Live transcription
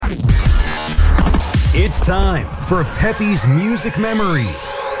It's time for Peppy's Music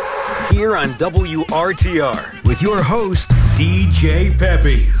Memories. Here on WRTR with your host, DJ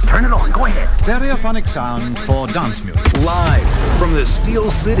Peppy. Turn it on, go ahead. Stereophonic sound for dance music. Live from the Steel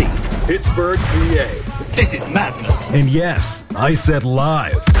City, Pittsburgh, PA. This is madness. And yes, I said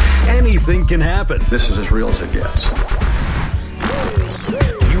live. Anything can happen. This is as real as it gets.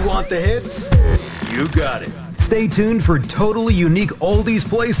 You want the hits? You got it. Stay tuned for totally unique oldies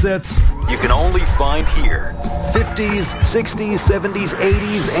playsets you can only find here. 50s, 60s, 70s,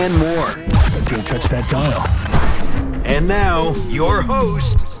 80s, and more. Don't touch that dial. And now, your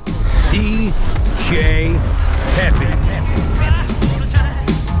host, DJ Peppy.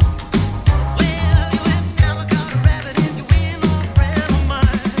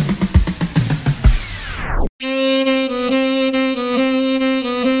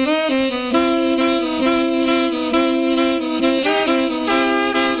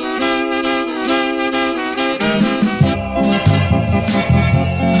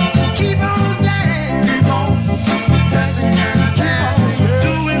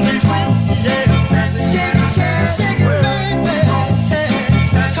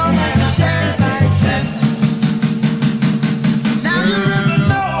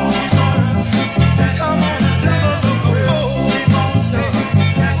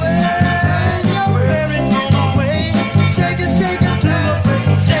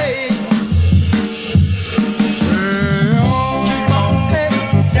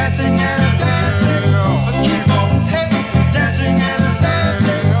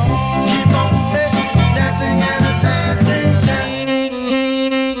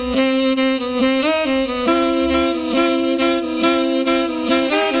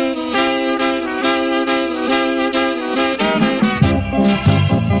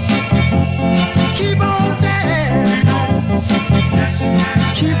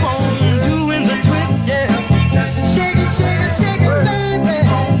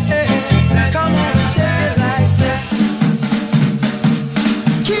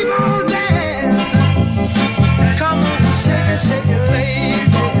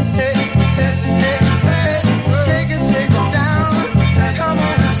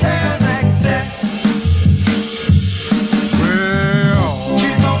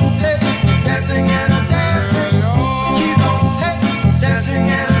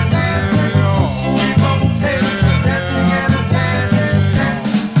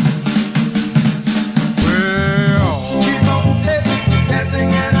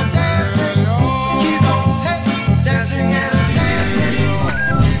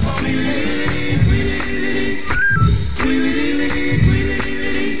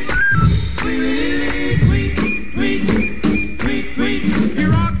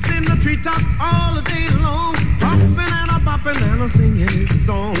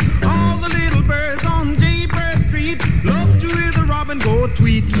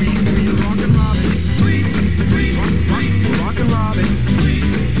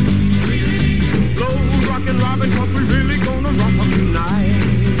 Rockin' Robin, 'cause we're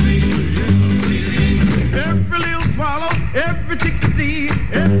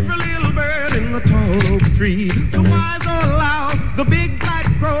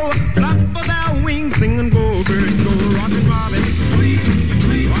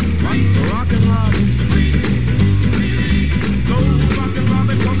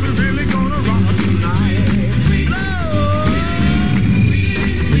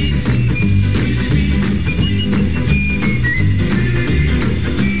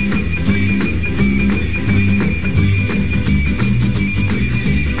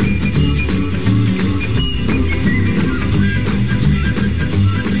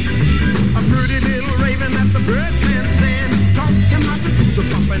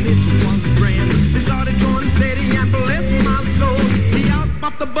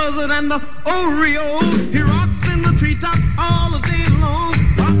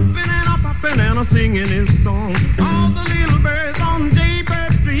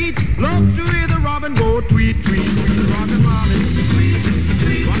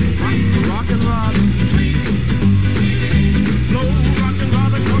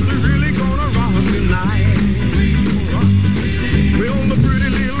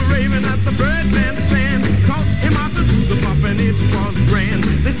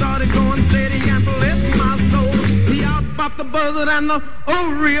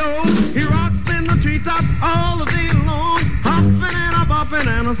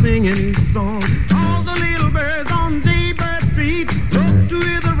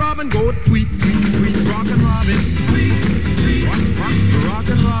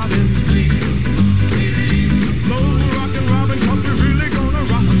gonna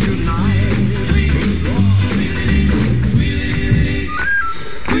rock tonight.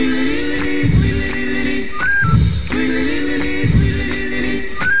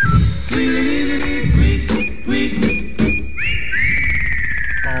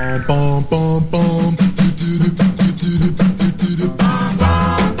 Bum, bum, bum,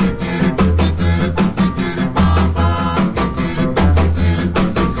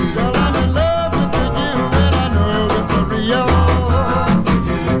 well, I'm in love with you, and I know it's a real.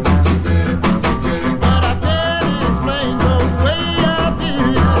 But I can't explain the way I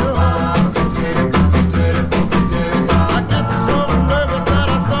feel. I get so nervous that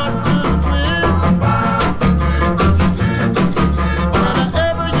I start to twitch.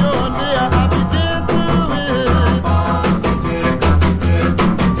 Whenever you're near, I begin to itch.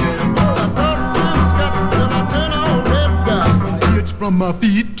 I start to scratch till I turn all red down. I itch from my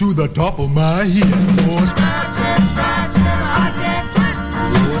feet to the top of my head. Oh, scratching, scratching, I get quit.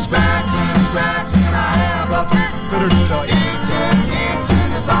 Oh, scratching, scratching, I have a fit. Itching,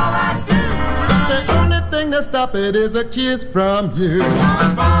 itching is all I do. But the only thing that stop it is a kiss from you. Well,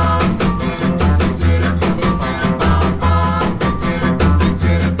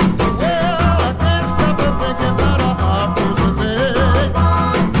 I can't stop it thinking about a heart-pushing thing.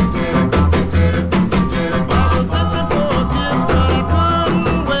 I was itching for a kiss, but I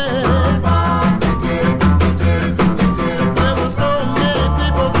couldn't wait. There were so many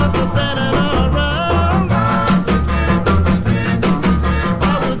people just standing around.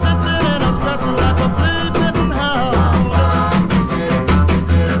 I was itching and I'm scratching like a flea-bitten hound.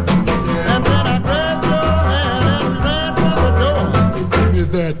 And then I grabbed your hand and we ran to the door. Give me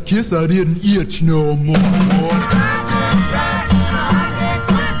that kiss, I didn't itch no more. Scratching, scratching, I get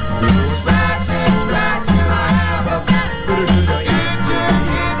quit. Scratching, scratching, I have a fit. Itching,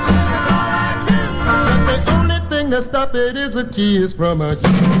 itching is all I do. But the only thing that stop it is a kiss from a you.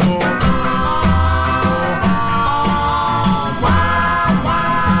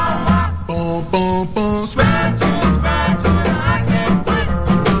 Bum, bum, bum. Scratching, scratching, I can't quit.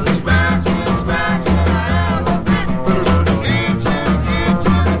 Scratching, scratching, I have a fit. Itching,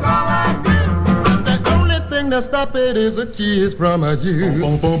 itching is all I do. But the only thing that stop it is a kiss from a you.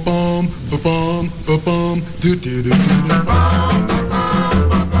 Bum, bum, bum, bum, bum, bum, bum, do, do, do, do, do.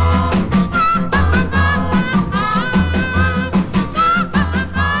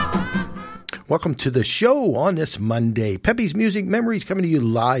 Welcome to the show on this Monday. Pepe's Music Memories coming to you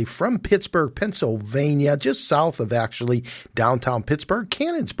live from Pittsburgh, Pennsylvania, just south of actually downtown Pittsburgh,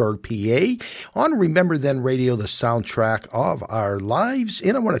 Canonsburg, PA, on Remember Then Radio, the soundtrack of our lives.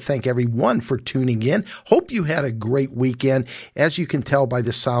 And I want to thank everyone for tuning in. Hope you had a great weekend. As you can tell by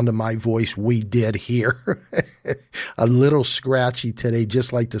the sound of my voice, we did here. A little scratchy today,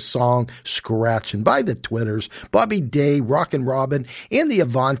 just like the song Scratching by the Twitters. Bobby Day, Rockin' Robin, and the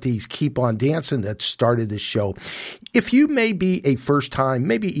Avantis Keep on Dancing that started the show. If you may be a first time,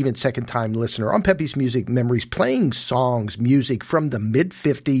 maybe even second time listener on Pepe's Music Memories, playing songs, music from the mid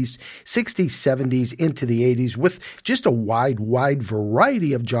 50s, 60s, 70s into the 80s with just a wide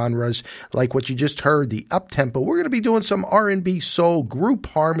variety of genres like what you just heard, the up-tempo. We're going to be doing some R&B, soul, group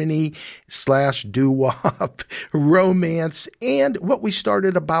harmony / doo-wop, romance, and what we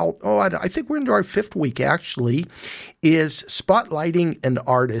started about, I think we're into our 5th week actually, is spotlighting an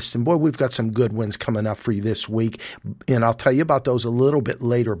artist. And boy, we've got some good ones coming up for you this week. And I'll tell you about those a little bit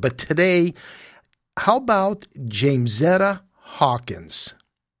later. But today, how about Jamesetta Hawkins?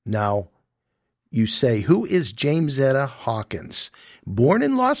 Now, you say, who is Jamesetta Hawkins? Born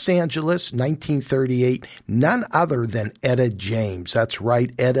in Los Angeles, 1938, none other than Etta James. That's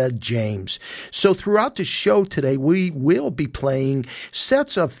right, Etta James. So throughout the show today, we will be playing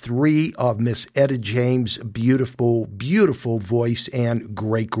sets of 3 of Miss Etta James' beautiful, beautiful voice and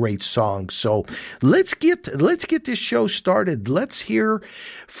great songs. So let's get this show started. Let's hear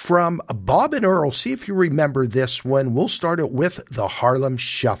from Bob and Earl. See if you remember this one. We'll start it with the Harlem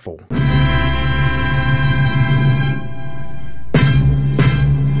Shuffle.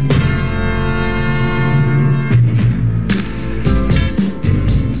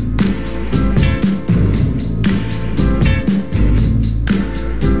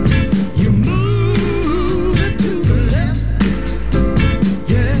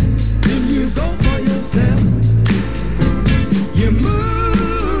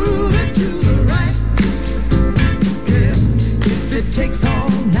 Takes all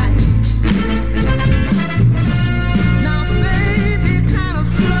night.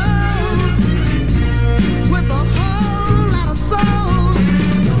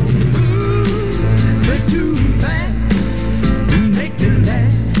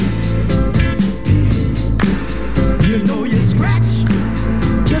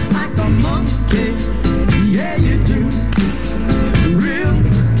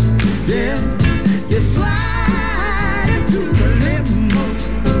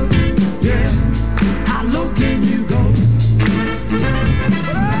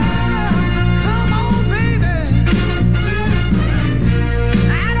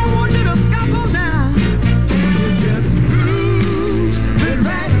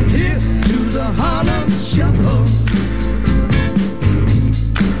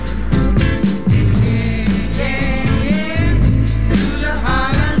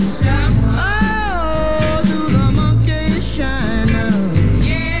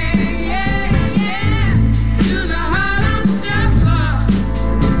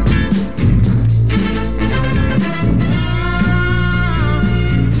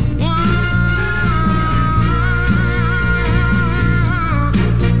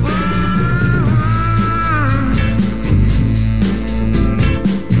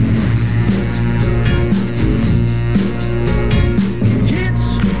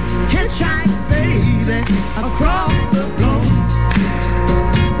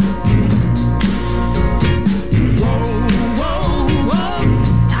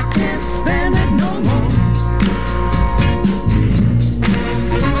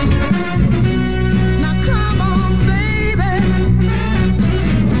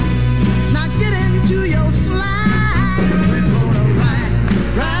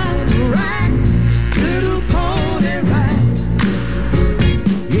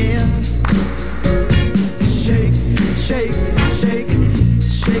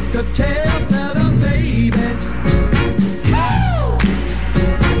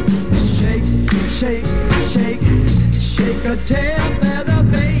 shake, shake, shake a tail feather,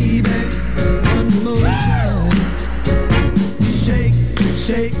 baby. One more time. Shake,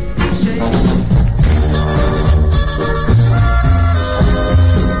 shake, shake.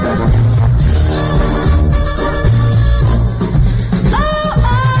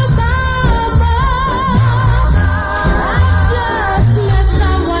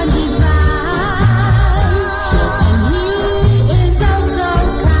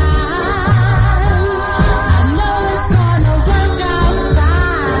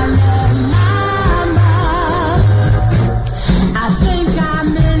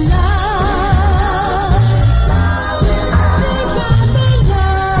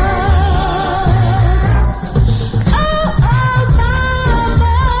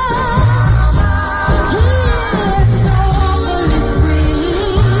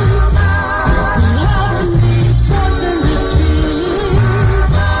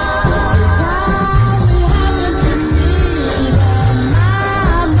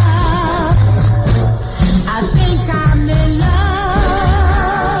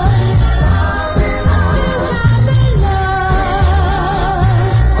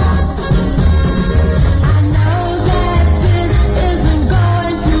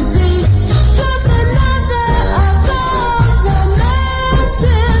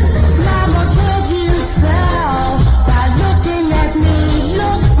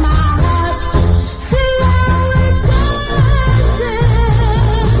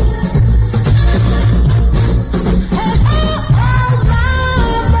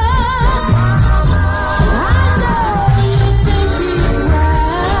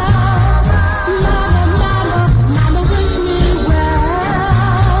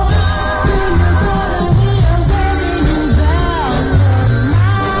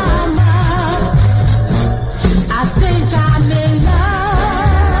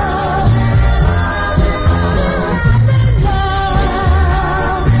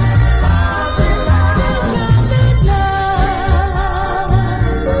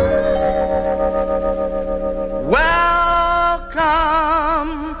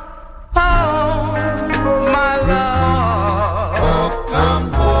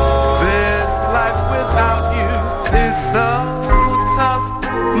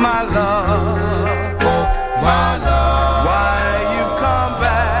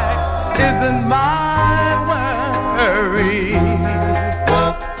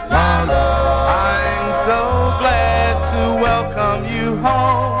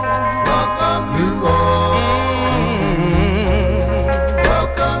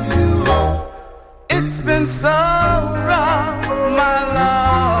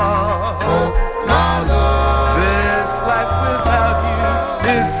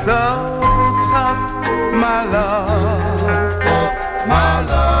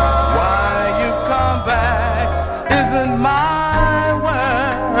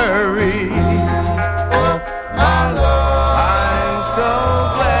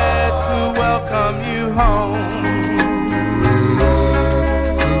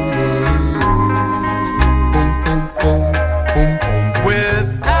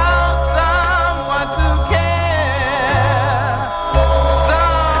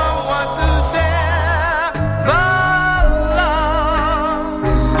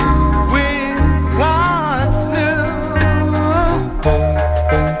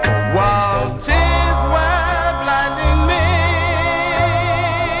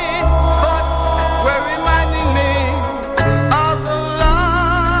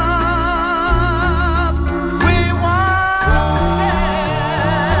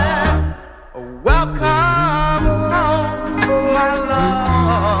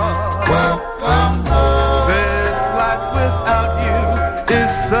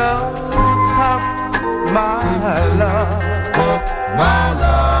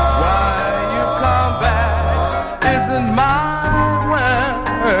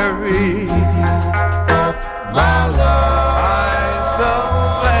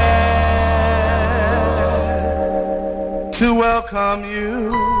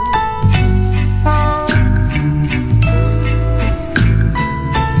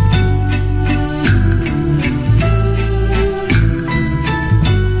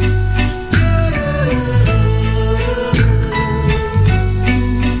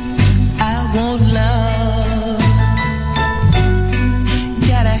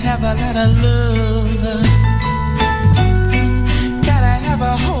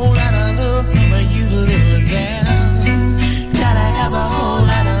 Whole lot of love from you, little girl. Gotta have a whole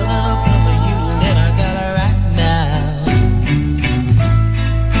lot of love.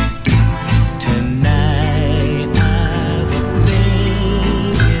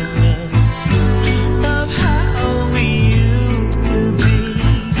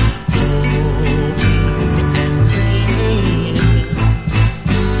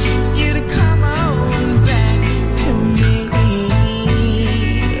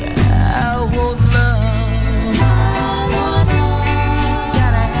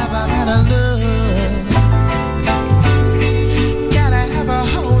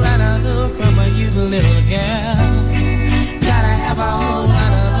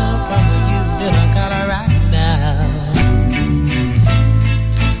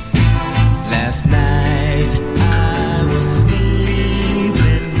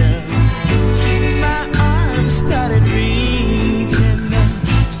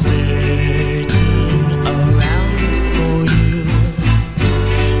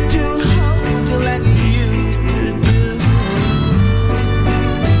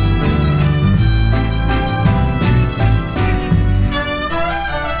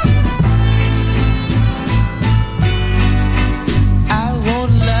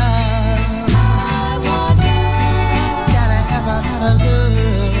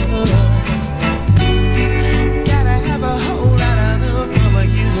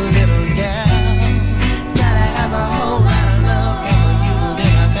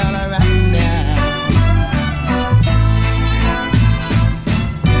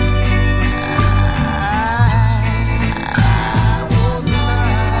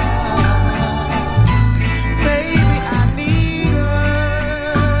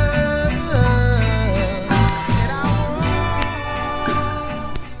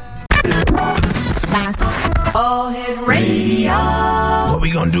 what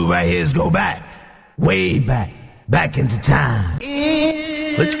we gonna do right here is go back, way back into time.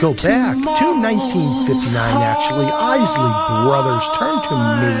 Let's go back to 1959, actually. Isley Brothers, Turn to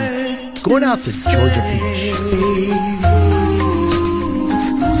Me, going out to Georgia Beach.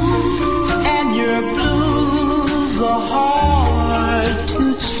 And your blues are hard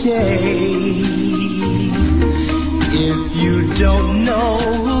to chase if you don't know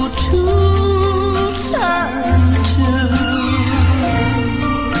who to turn to.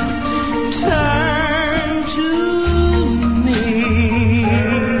 Turn to me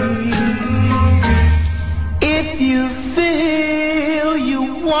if you feel you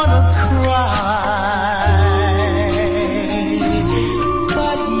wanna cry,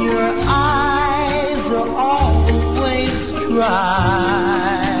 but your eyes are always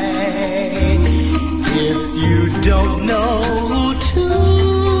dry. If you don't know who to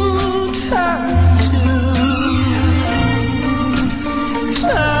turn to,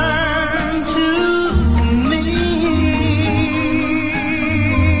 turn to me.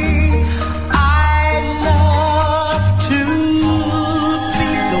 I'd love to be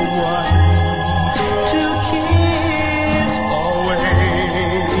the one to kiss away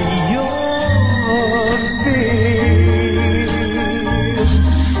your fears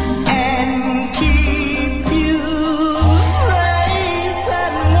and keep you safe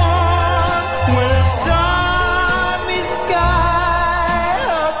and warm when a stormy sky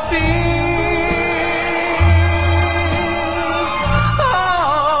appears.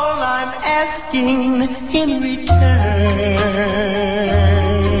 All I'm asking in return,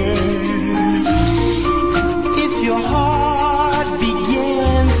 if your heart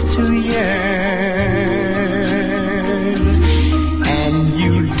begins to yearn and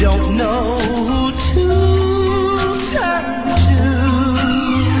you don't know who to turn to,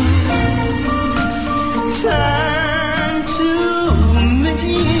 turn to me.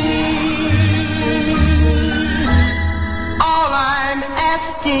 All I'm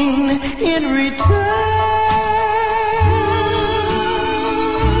asking in return,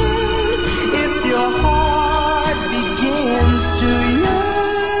 if your heart begins to yearn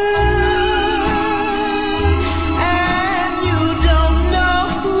and you don't know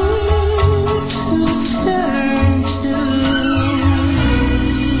who to turn to,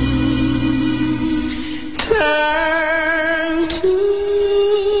 turn to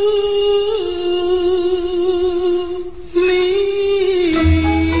me.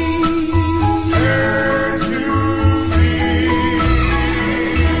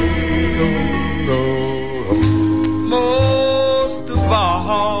 Most of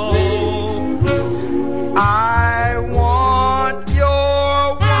all, I want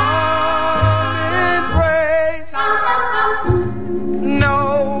your warm embrace. No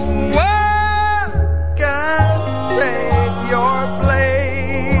one can take your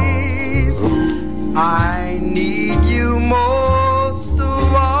place. I need you most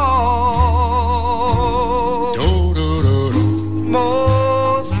of all.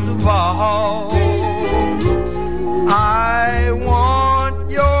 Most of all, I want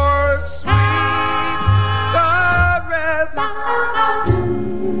your sweet caress.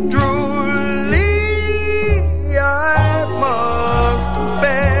 Truly, I must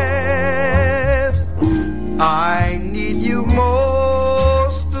confess, I need you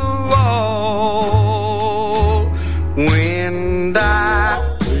most of all. When I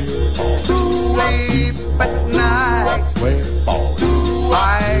sleep at night,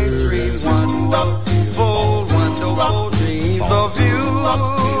 I dream wonderful, wonderful dreams of you.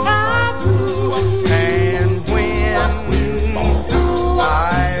 And when I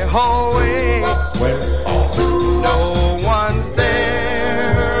awake, no one's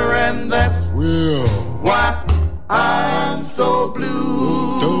there, and that's why I'm so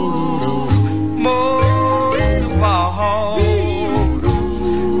blue. Most of all,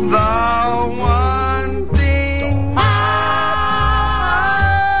 the one thing I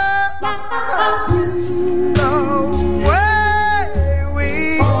miss, the way we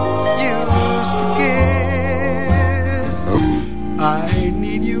used to kiss. I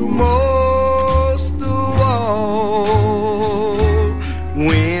need you most of all.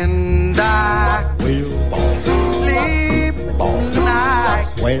 When I sleep at night,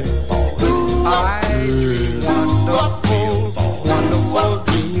 I dream wonderful, wonderful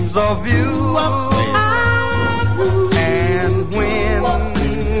dreams of you. And when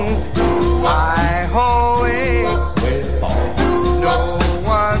I awake, no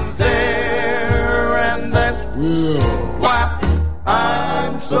one's there, and that's why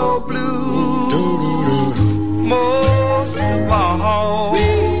I'm so blue. Most of all,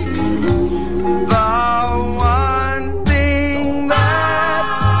 the one thing that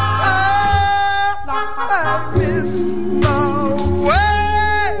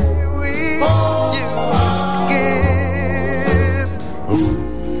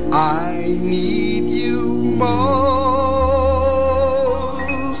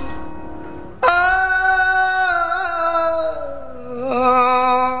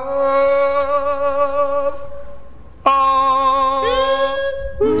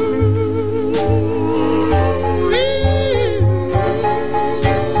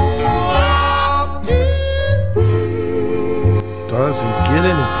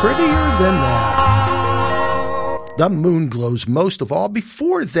Prettier Than That. The Moon Glows most of all.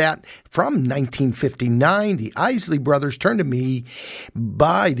 Before that, from 1959, the Isley Brothers, Turn to Me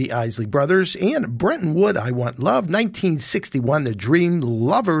by the Isley Brothers, and Brenton Wood, I Want Love. 1961, the Dream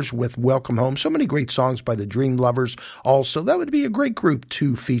Lovers with Welcome Home. So many great songs by the Dream Lovers also. That would be a great group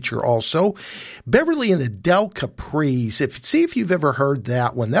to feature also. Beverly and the Del Capris. See if you've ever heard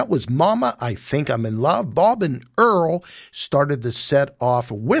that one. That was Mama, I Think I'm in Love. Bob and Earl started the set off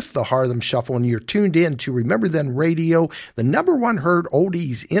with the Harlem Shuffle, and you're tuned in to Remember Then Radio, the number one heard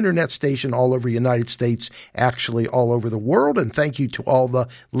oldies internet station all over the United States, actually all over the world. And thank you to all the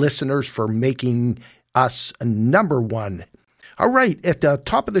listeners for making us number one. All right, at the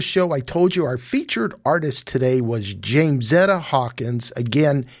top of the show, I told you our featured artist today was Jamesetta Hawkins.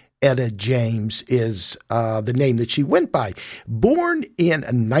 Again, Etta James is the name that she went by. Born in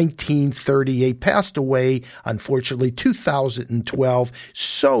 1938, passed away, unfortunately, 2012.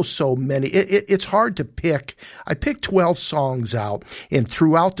 So many. It's hard to pick. I picked 12 songs out, and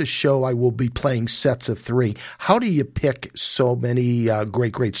throughout the show, I will be playing sets of 3. How do you pick so many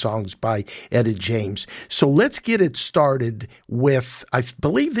great songs by Etta James? So let's get it started with, I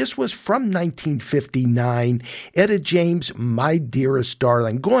believe this was from 1959, Etta James, My Dearest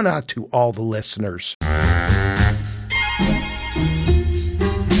Darling. Going out to all the listeners.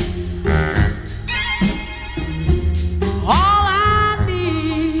 All I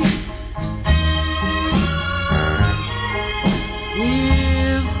need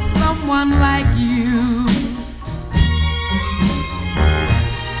is someone like you,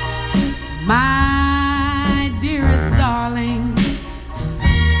 my dearest darling.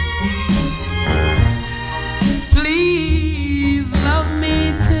 Please love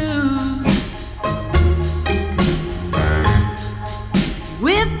me too.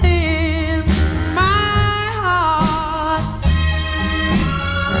 Within my heart,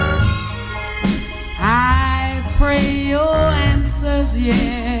 I pray your answer's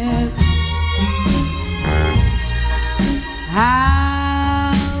yes.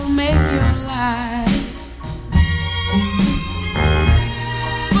 I'll make your life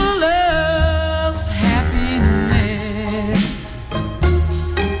full of happiness.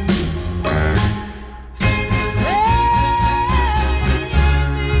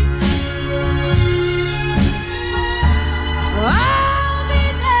 I'll be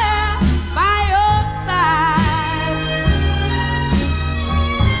there by your side.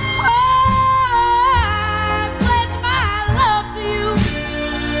 Oh, I pledge my love to you.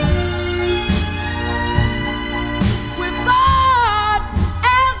 With God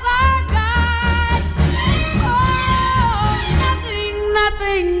as our guide. Oh,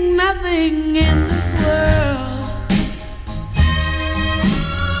 nothing in this world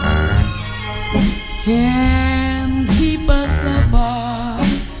can keep us apart.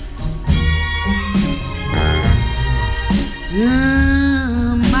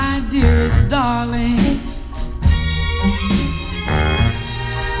 My dearest darling,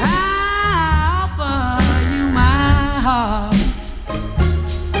 I offer you my heart.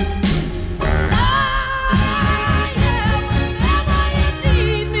 Whenever you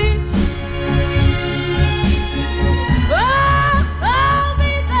need me, I'll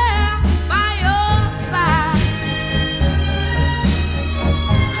be there by your side.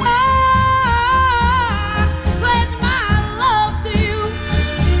 I pledge my love to you.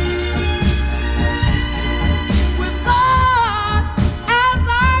 With God as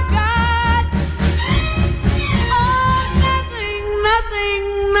our guide. Oh,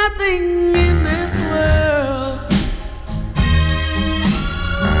 nothing in this world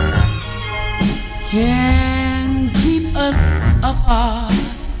can keep us apart.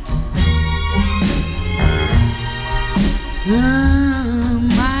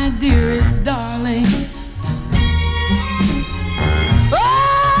 My dearest darling,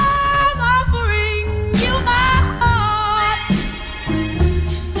 I'm offering you my heart.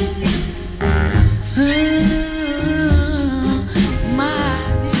 My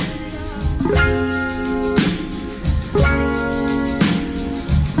dearest darling,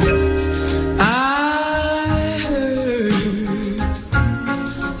 I heard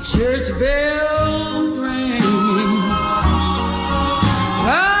church bells ringing.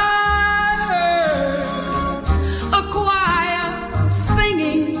 I heard a choir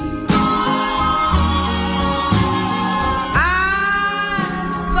singing. I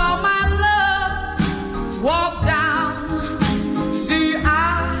saw my love walk down the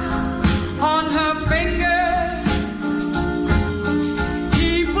aisle. On her finger he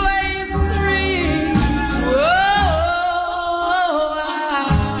placed a ring. Oh,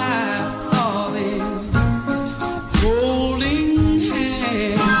 I saw the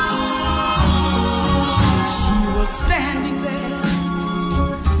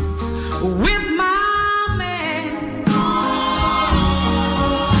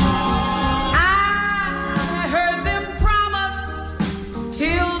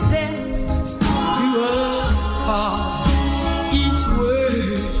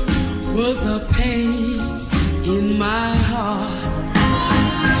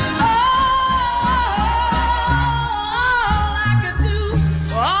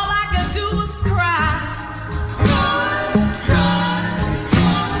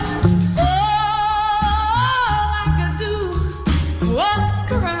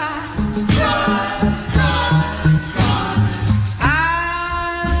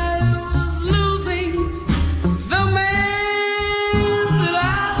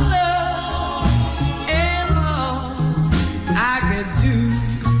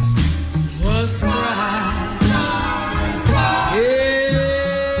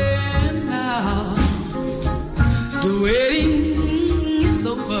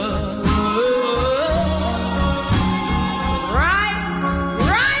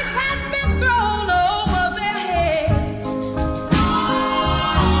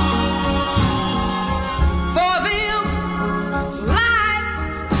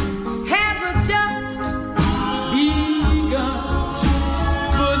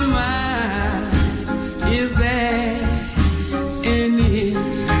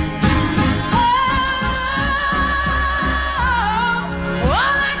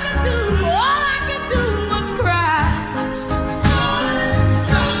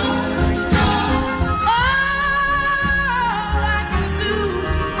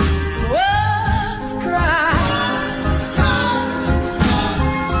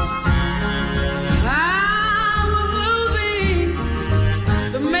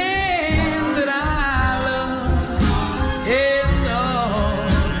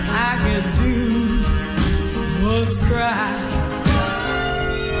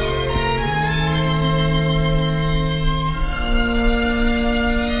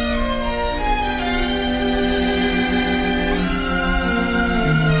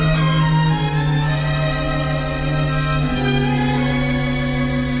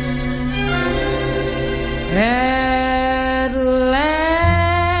At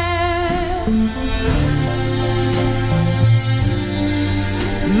last,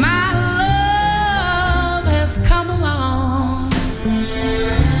 my love has come along.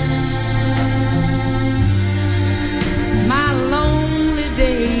 My lonely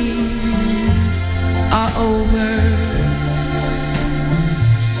days are over,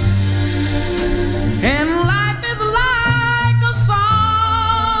 and life is like a song.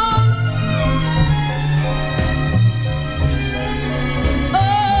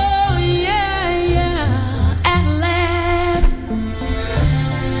 Oh yeah, yeah, at last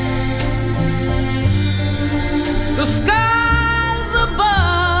the skies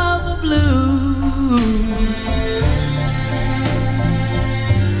above are blue.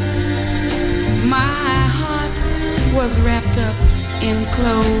 My heart was wrapped up in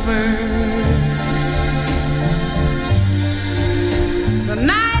clover. The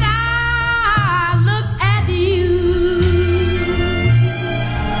night I looked at you,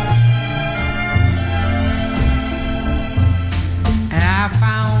 I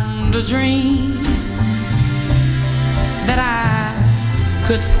found a dream that I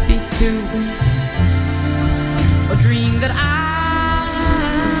could speak to, a dream that I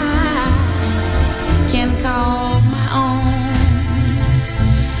can call my own.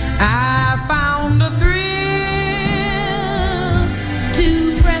 I found a thrill to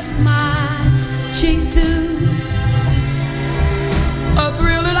press my cheek to, a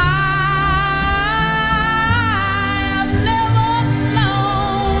thrill that I've never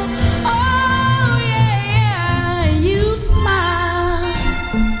known. Oh yeah, yeah, you smile,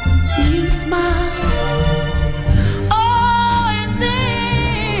 you smile. Oh, and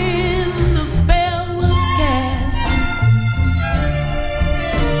then the spell was cast,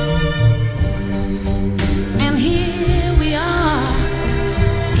 and here we are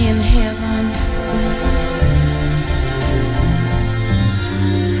in heaven.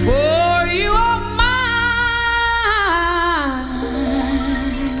 For you are mine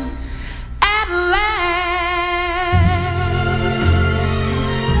at last.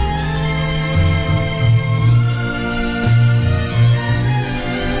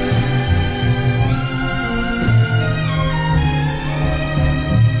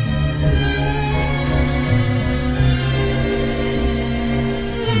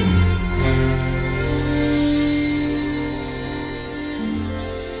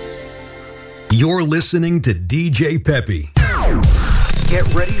 You're listening to DJ Peppy.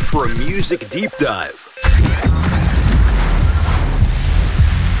 Get ready for a music deep dive.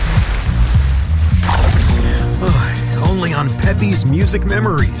 Only on Peppy's Music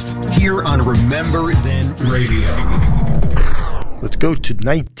Memories, here on Remember Then Radio. Let's go to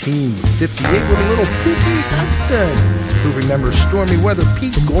 1958 with a little Pookie Hudson, who remembers stormy weather.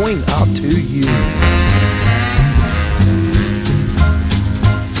 Pete, going out to you.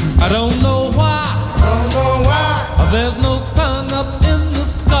 I don't know why. There's no sun up in the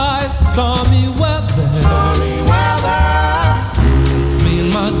sky. Stormy weather. Since me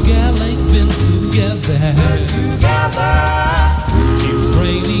and my gal ain't been together. Keeps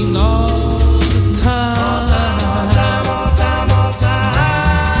raining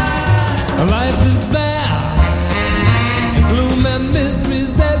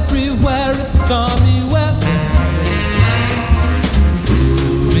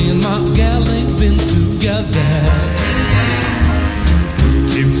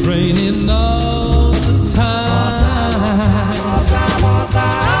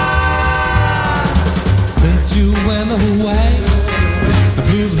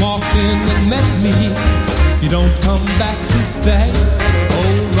been and met me, you don't come back to stay.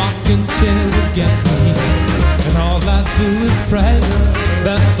 Old rocking chair will get me, and all I do is pray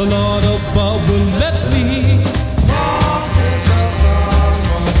that the Lord above will let me walk with the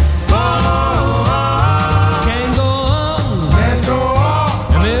summer. Can't go on,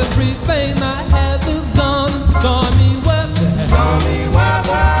 and everything I have is gone. Stormy weather,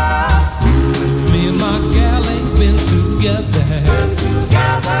 since me and my gal ain't been together.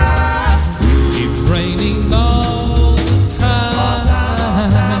 Keeps raining all the time.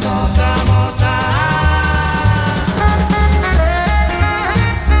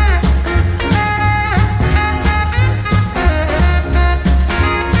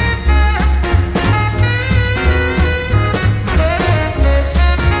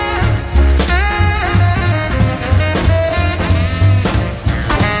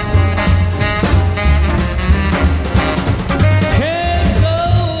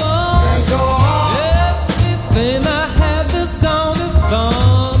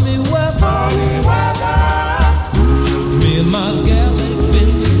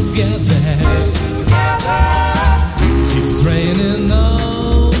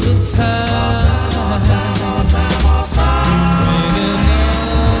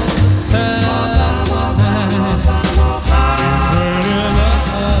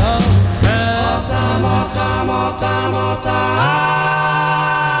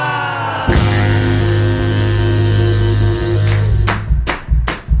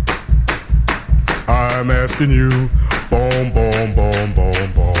 I'm asking you, boom, boom, boom,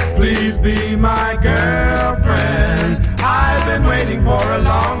 boom, boom. Please be my girlfriend. I've been waiting for a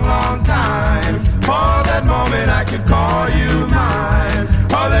long, long time. For that moment I could call you mine.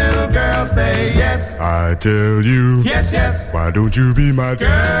 Oh, little girl, say yes. I tell you, yes, yes. Why don't you be my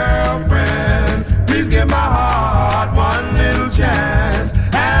girlfriend? Please give my heart one little chance,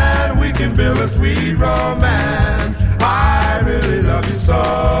 and we can build a sweet romance. I really love you so.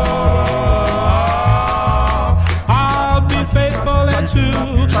 Faithful and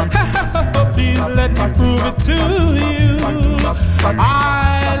true. Please let me prove it to you.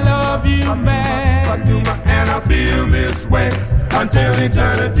 I love you, man, and I feel this way until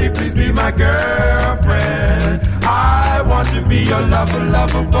eternity. Please be my girlfriend. I want to be your lover,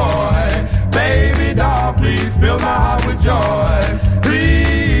 lover boy. Baby doll, please fill my heart with joy.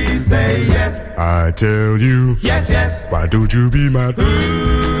 Please say yes. I tell you, yes, yes. Why don't you be my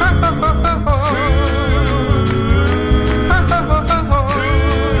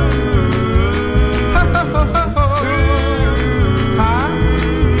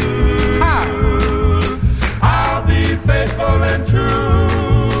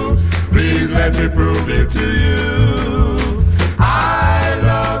let me prove it to you. I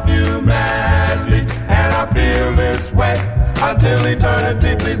love you madly, and I feel this way until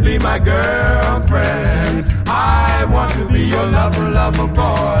eternity. Please be my girlfriend. I want to be your lover, lover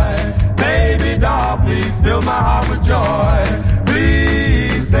boy. Baby doll, please fill my heart with joy.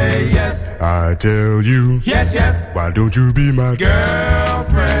 Please say yes. I tell you, yes, yes. Why don't you be my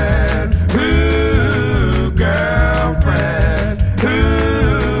girlfriend? Ooh, girlfriend.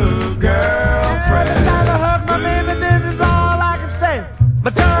 Ooh, girlfriend. Time to hug my baby, this is all I can say.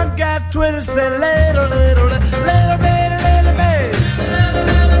 My tongue got twisted, say little, little, little baby, little baby. Little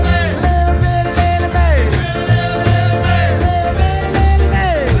baby, little baby. Little baby, baby.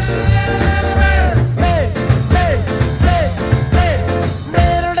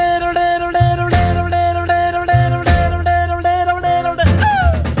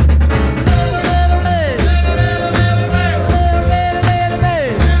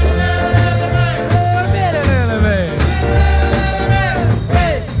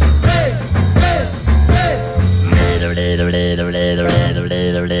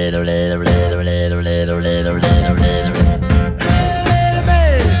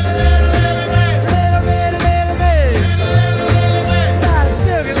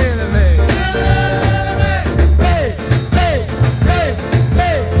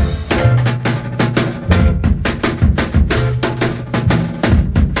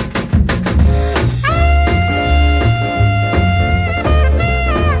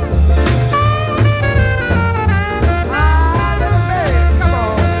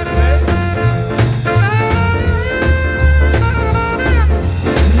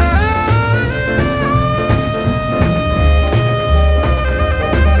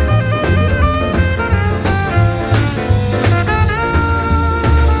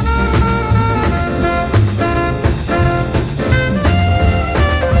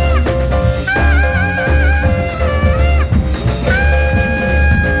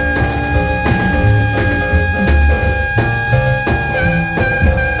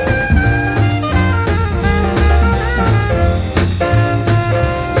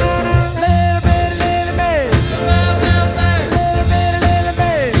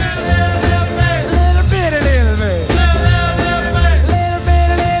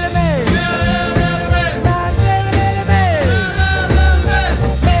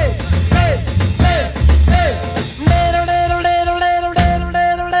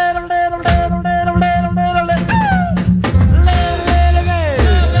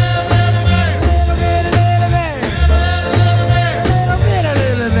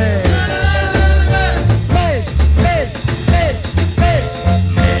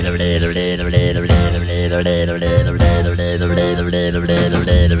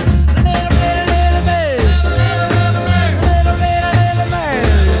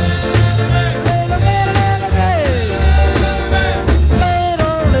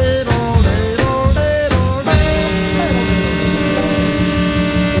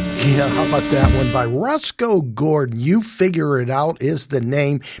 That one by Roscoe Gordon. You Figure It Out is the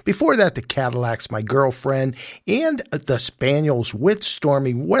name. Before that, the Cadillacs, My Girlfriend, and the Spaniels with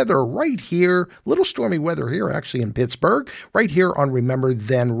Stormy Weather right here. Little stormy weather here actually in Pittsburgh, right here on Remember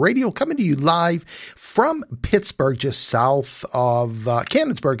Then Radio, coming to you live from Pittsburgh, just south of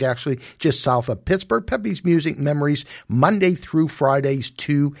Canonsburg, actually, just south of Pittsburgh. Pepe's Music Memories, Monday through Fridays,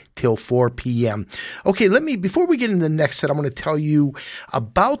 2 till 4 p.m. Okay, before we get into the next set, I'm going to tell you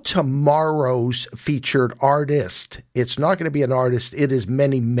about tomorrow's featured artist. It's not going to be an artist. It is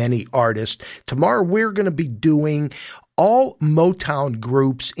many, many artists. Tomorrow we're going to be doing all Motown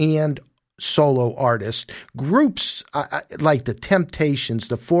groups and solo artists. Groups like the Temptations,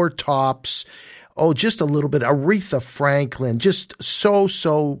 the Four Tops, just a little bit, Aretha Franklin, just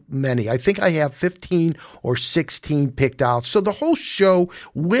so many. I think I have 15 or 16 picked out. So the whole show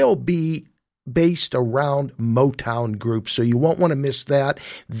will be based around Motown groups, so you won't want to miss that.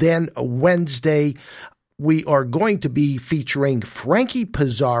 Then Wednesday, we are going to be featuring Frankie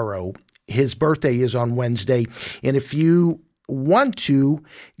Pizarro. His birthday is on Wednesday, and if you want to,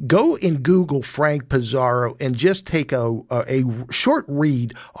 go and Google Frank Pizarro and just take a short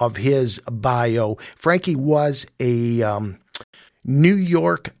read of his bio. Frankie was a New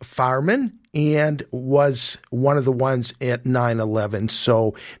York fireman and was one of the ones at 9/11.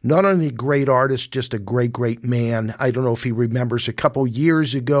 So not only a great artist, just a great man. I don't know if he remembers a couple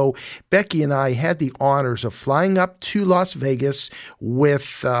years ago, Becky and I had the honors of flying up to Las Vegas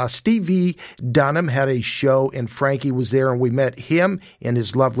with Stevie Dunham, had a show, and Frankie was there, and we met him and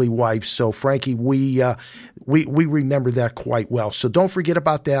his lovely wife. So Frankie, we remember that quite well. So don't forget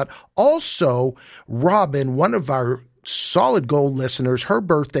about that. Also, Robin, one of our Solid Gold listeners, her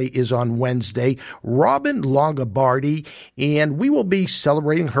birthday is on Wednesday, Robin Longobardi, and we will be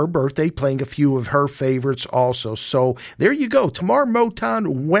celebrating her birthday, playing a few of her favorites also. So there you go. Tomorrow,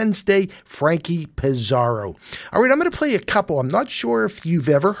 Motown, Wednesday, Frankie Pizarro. All right, I'm going to play a couple. I'm not sure if you've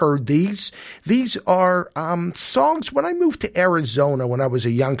ever heard these. These are songs when I moved to Arizona when I was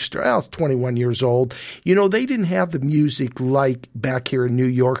a youngster. I was 21 years old. You know, they didn't have the music like back here in New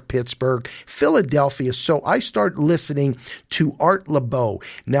York, Pittsburgh, Philadelphia. So I started listening to Art Laboe.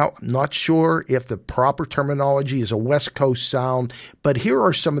 Now, I'm not sure if the proper terminology is a West Coast sound, but here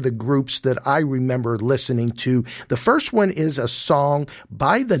are some of the groups that I remember listening to. The first one is a song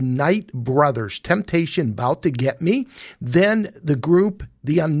by the Knight Brothers, Temptation, Bout to Get Me. Then the group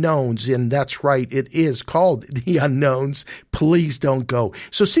The Unknowns, and that's right, it is called The Unknowns, Please Don't Go.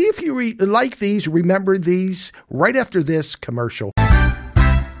 So see if you like these, remember these, right after this commercial.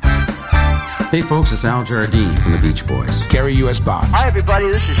 Hey folks, it's Al Jardine from the Beach Boys. Gary U.S. Bonds. Hi everybody,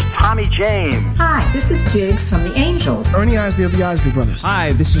 this is Tommy James. Hi, this is Jigs from the Angels. Ernie Isley of the Isley Brothers.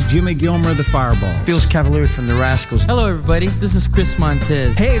 Hi, this is Jimmy Gilmer of the Fireballs. Phils Cavalier from the Rascals. Hello everybody, this is Chris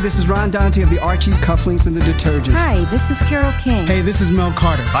Montez. Hey, this is Ron Dante of the Archies, Cufflinks, and the Detergents. Hi, this is Carol King. Hey, this is Mel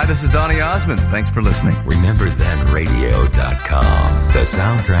Carter. Hi, this is Donny Osmond. Thanks for listening. RememberThenRadio.com, the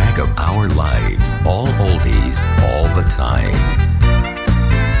soundtrack of our lives. All oldies, all the time.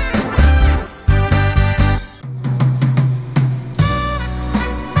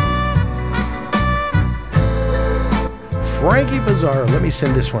 Frankie Pizarro. Let me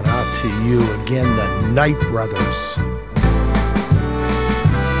send this one out to you again, the Knight Brothers.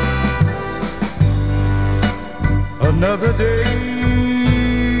 Another day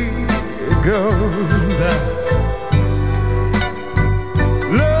goes by.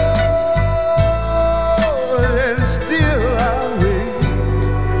 Lord, and still I wait.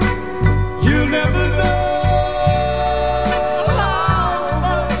 You'll never know how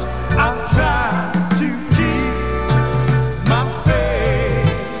much I've tried to keep my faith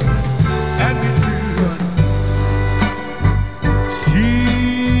and be true. She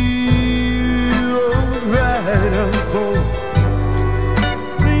was right up for.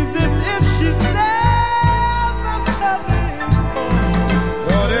 Seems as if she's never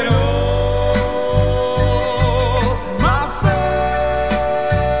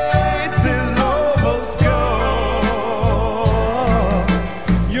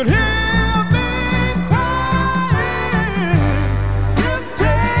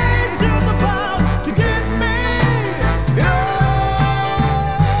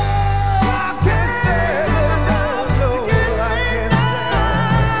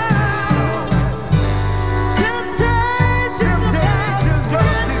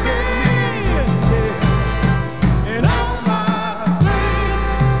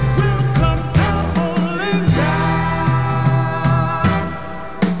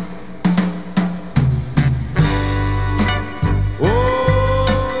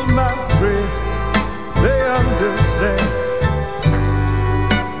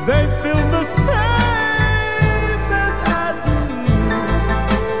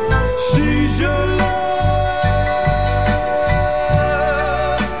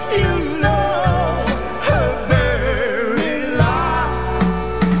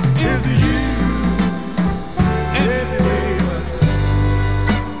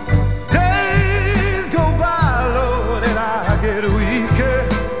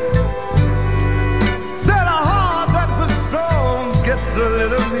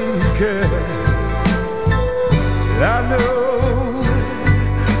me care. I know,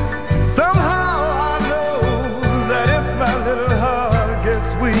 somehow I know that if my little heart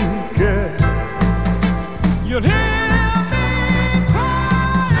gets weaker, you'll hear me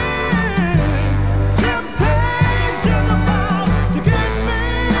crying. Temptation's about to get me.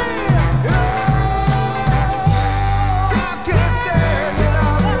 I can't stand it, I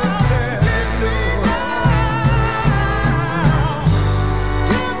can't stand it no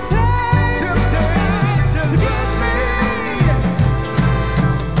temptation to get me,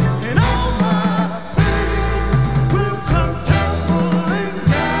 and all my faith will come tumbling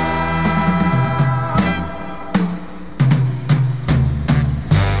down.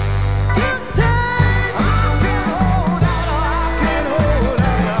 Temptation, I can't hold out, I can't hold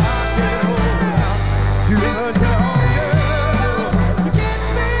out, I can't hold out too much longer to get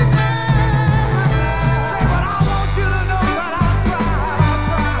me there. But I want you to know that I tried.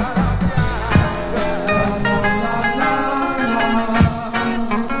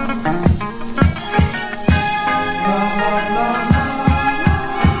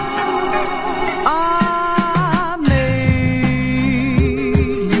 I made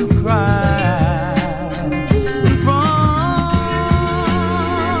you cry in front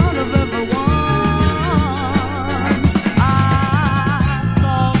of everyone. I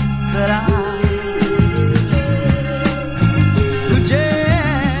thought that I could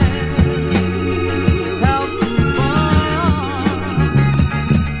just have some fun.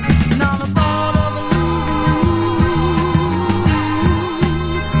 Now the thought of losing you,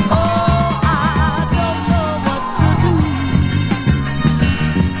 oh, I don't know what to do.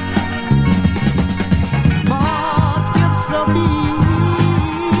 My heart skips a beat,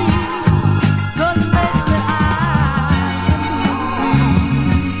 'cause lately I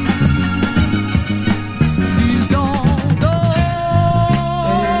please don't go,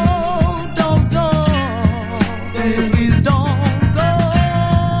 don't go, please don't go,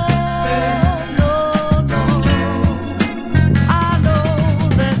 no, no. I know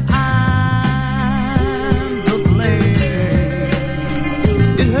that I'm to blame.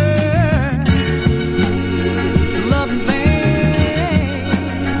 It hurts to love in vain,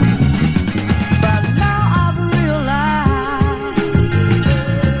 but now I've realized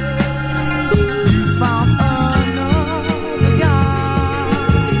you found another guy.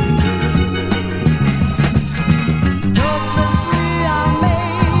 Helplessly I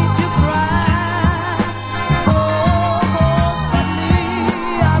made you cry. Oh, suddenly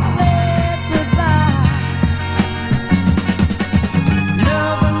I said goodbye.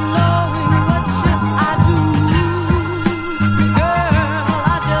 Never knowing what should I do. Girl,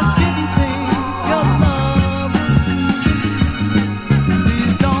 I just didn't think your love was true.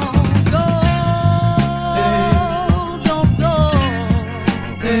 Please don't go, don't go,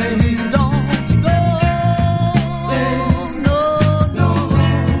 please don't go, no, no,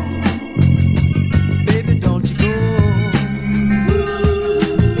 baby, don't you go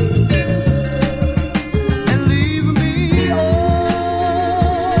and leave me oh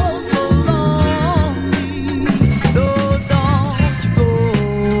so lonely. No, don't you go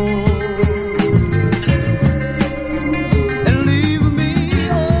and leave me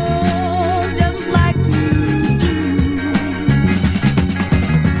oh just like you do.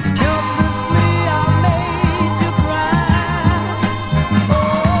 Helplessly I made you cry. Oh,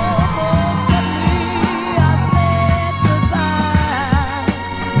 suddenly I said goodbye.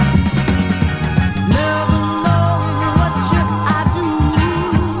 Never knowing what should I do.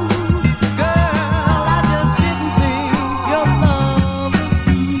 Girl, I just didn't think your love was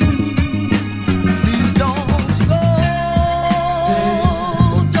true. Please don't go,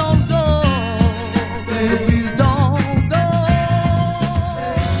 don't go, please don't go.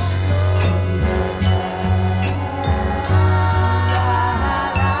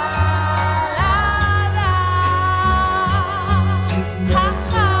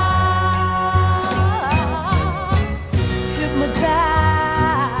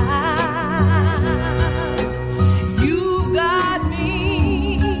 Hypnotized, you got me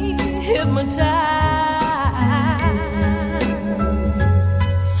hypnotized.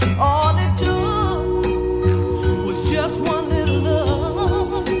 All it took was just one little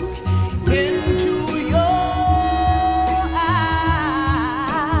look into your eyes.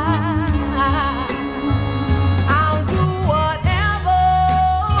 I'll do whatever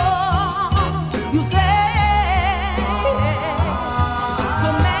you say.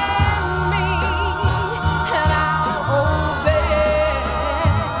 Command me and I'll obey.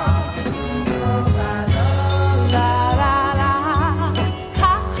 La la la,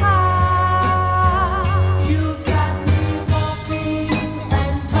 ha ha. You got me walking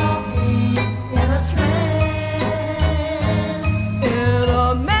and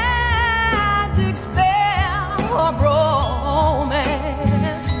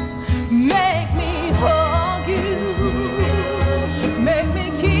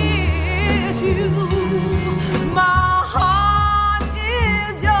you. My heart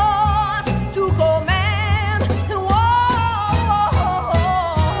is yours to command and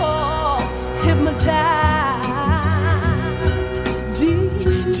hypnotized.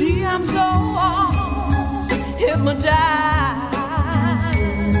 Gee, I'm so hypnotized.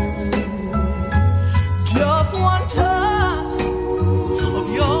 Just one touch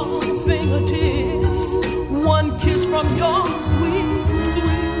of your fingertips, one kiss from your sweet,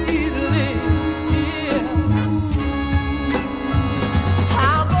 sweet lips.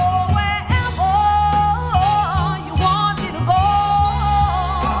 I'll go wherever you want me to go.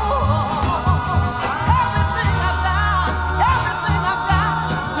 Everything I've got,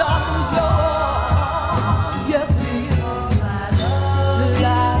 darling, is yours. Yes, it is.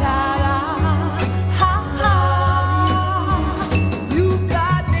 La, la, la, ha, ha. You've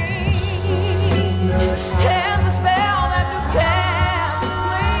got me, and the spell that you cast,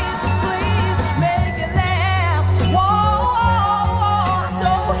 please, please make it last. Whoa, I'm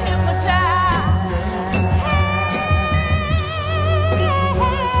so hypnotized.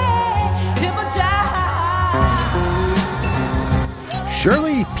 Hypnotized.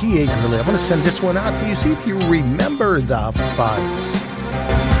 Shirley P.A. Gurley, I'm going to send this one out to you. See if you remember the fuzz.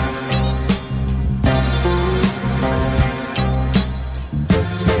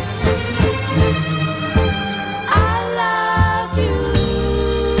 I love you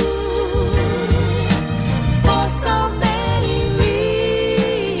for so many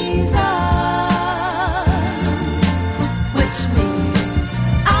reasons, which means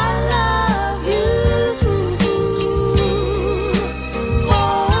I love you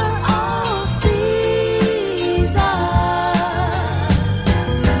for all seasons.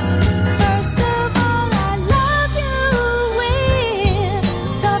 First of all, I love you with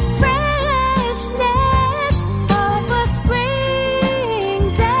the freshness of a spring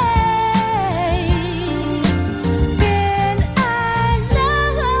day. Then I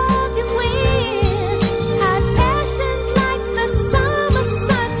love you with hot passions like the summer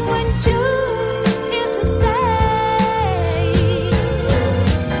sun when June's here to stay.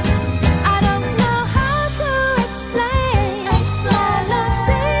 I don't know how to explain my love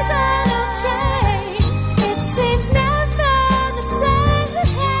seasonal change. It seems never the same.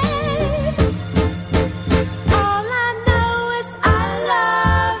 All I know is I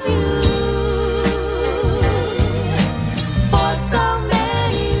love you for so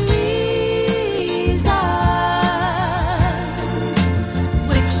many reasons,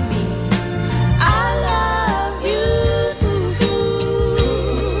 which means I love you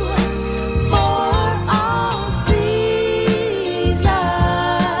for all seasons.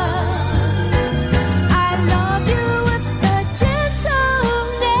 I love you with the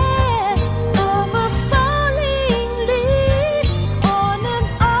gentleness of a falling leaf on an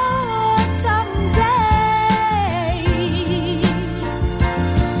autumn day.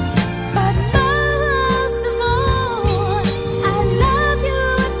 But most of all, I love you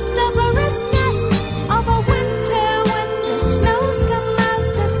with the briskness of a winter when the snows come out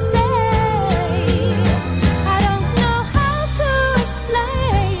to stay. I don't know how to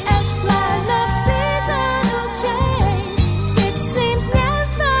explain my love seasonal change. It seems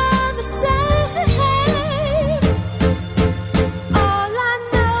never the same. All I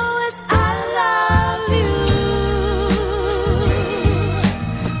know is I love you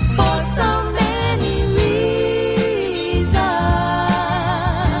for so many reasons,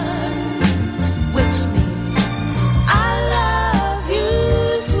 which means I love you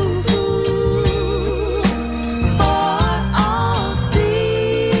for all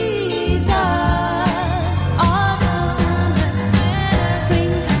seasons. Autumn,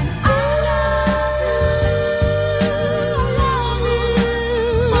 springtime, I love you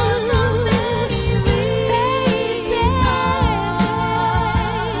for so many reasons,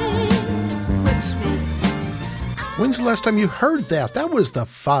 which means When's the last time you heard that? That was the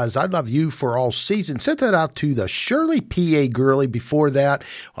fuzz. I love you for all seasons. Sent that out to the Shirley P.A. Gurley. Before that,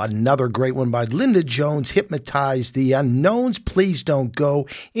 another great one by Linda Jones, Hypnotize, The Unknowns, Please Don't Go,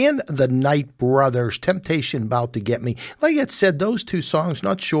 and the Night Brothers, Temptation About to Get Me. Like I said, those two songs,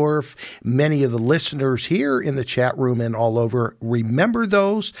 not sure if many of the listeners here in the chat room and all over remember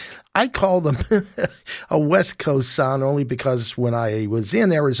those. I call them a West Coast sound only because when I was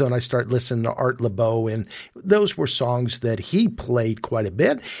in Arizona, I started listening to Art LeBeau, and those were songs songs that he played quite a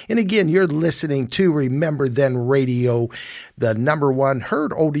bit. And again, you're listening to Remember Then Radio, the number one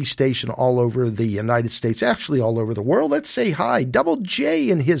heard oldie station all over the United States, actually all over the world. Let's say hi. Double J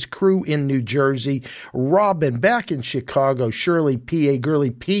and his crew in New Jersey, Robin back in Chicago, Shirley P.A.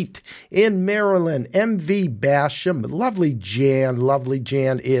 Gurley Pete in Maryland, MV Basham, lovely Jan. Lovely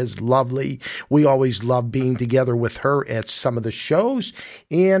Jan is lovely. We always love being together with her at some of the shows.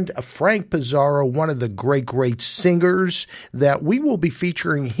 And Frank Pizarro, one of the great singers that we will be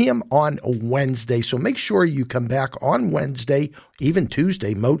featuring him on Wednesday. So make sure you come back on Wednesday, even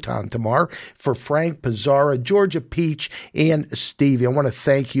Tuesday, Motown tomorrow, for Frank Pizarro, Georgia Peach, and Stevie. I want to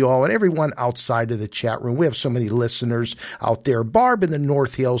thank you all and everyone outside of the chat room. We have so many listeners out there. Barb in the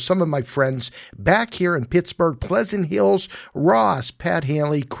North Hills, some of my friends back here in Pittsburgh, Pleasant Hills, Ross, Pat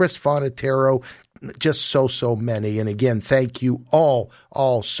Hanley, Chris Fonatero, just so many. And again, thank you all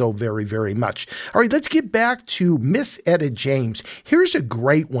so very much. All right, let's get back to Miss Etta James. Here's a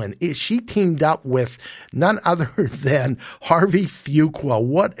great one. She teamed up with none other than Harvey Fuqua.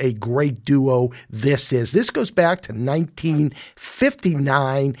 What a great duo this is. This goes back to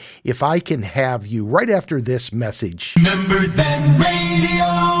 1959, If I Can Have You, right after this message. Remember Then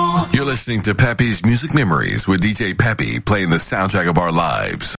Radio. You're listening to Pepe's Music Memories with DJ Pepe, playing the soundtrack of our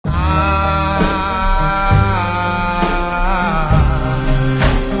lives.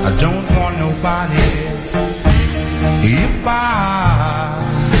 I don't want nobody if I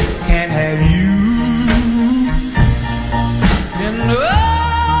can't have you. And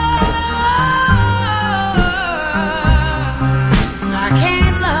I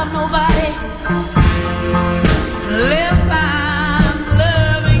can't love nobody unless I'm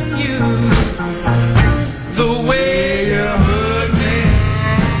loving you. The way you hurt me,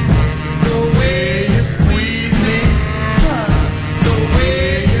 the way you squeeze me, the way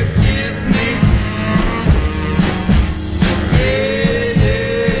you kiss me. Yeah,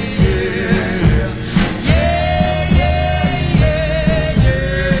 yeah,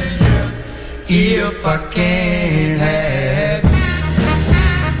 yeah. If I can't have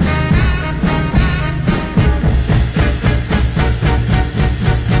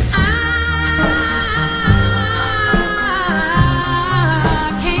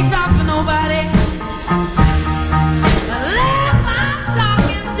can't talk to nobody unless I'm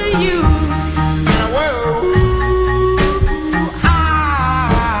talking to you. I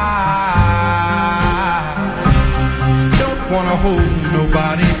don't wanna hold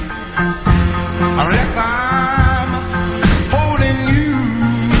nobody unless I'm holding you.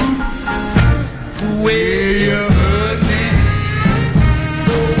 The way you hurt me,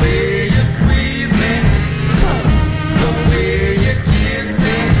 the way you squeeze me, the way you kiss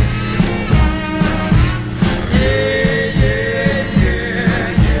me. Yeah, yeah,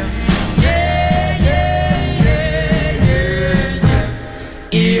 yeah, yeah. Yeah, yeah, yeah, yeah, yeah.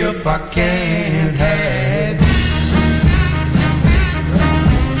 If I can't have you.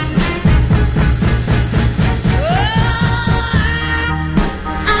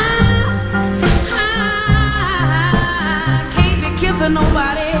 Can't be kissing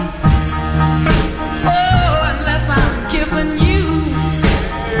nobody, oh, unless I'm kissing you.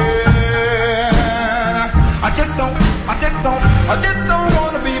 I just don't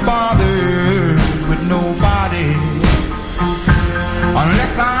wanna be bothered with nobody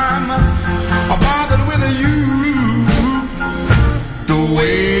unless I'm bothered with you. The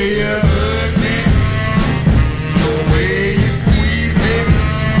way you hurt me, the way you squeeze me,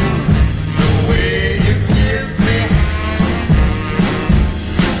 the way you kiss me.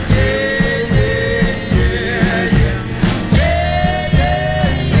 Yeah, yeah, yeah, yeah. Yeah, yeah,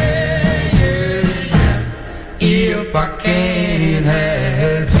 yeah, yeah. If I can't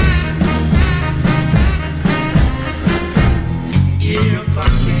have if I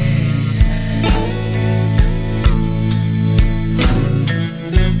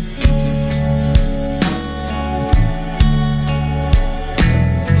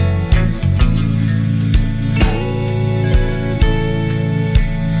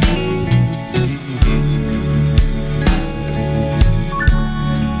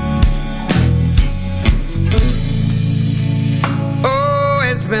Oh,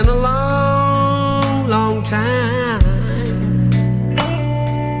 it's been a long time.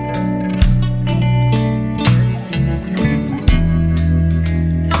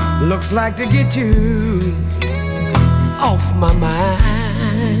 Looks like to get you off my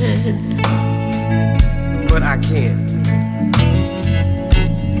mind, but I can't.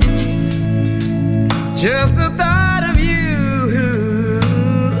 Just the thought of you,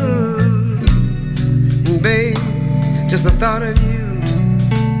 babe, just the thought of you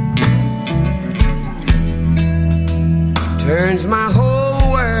turns my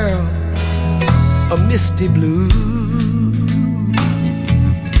whole world a misty blue.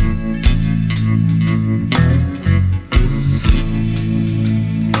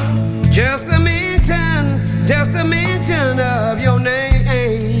 Just a mention of your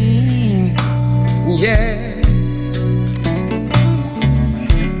name, yeah,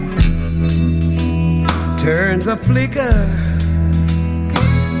 turns a flicker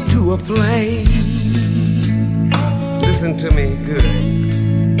to a flame. Listen to me good.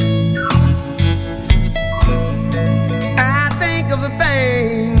 I think of the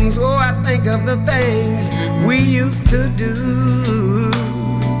things, oh, I think of the things we used to do.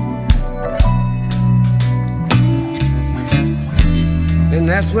 And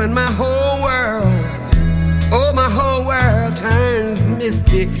that's when my whole world, oh, my whole world turns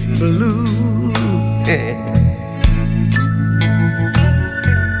misty blue.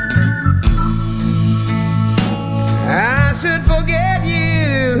 I should forget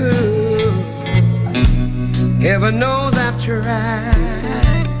you. Heaven knows I've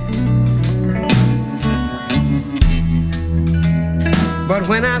tried. But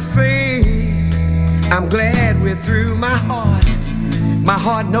when I say I'm glad we're through, my heart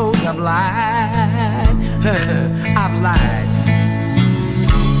knows I've lied. I've lied.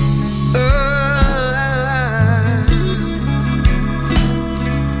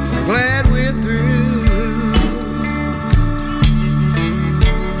 I'm glad we're through.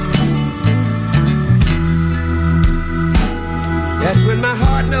 That's when my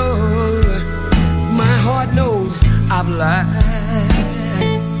heart knows I've lied.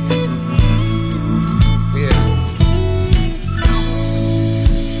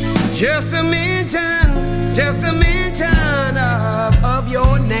 Just a mention of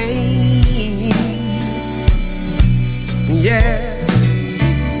your name, yeah,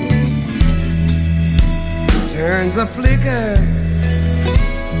 turns a flicker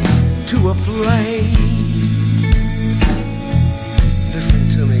to a flame. Listen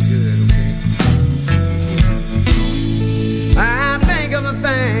to me good, okay? I think of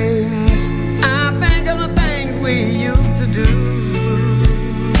the things we used to do.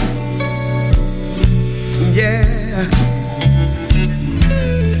 Yeah,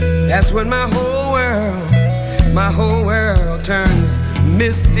 that's when my whole world turns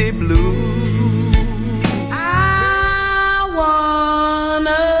misty blue. I want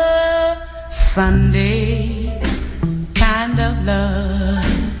a Sunday kind of love,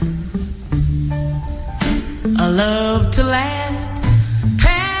 a love to last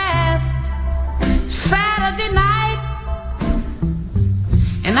past Saturday night,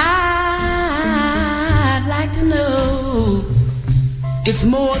 and I'd like to know it's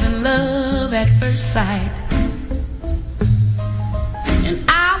more than love at first sight. And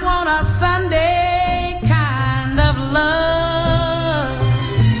I want a Sunday kind of love.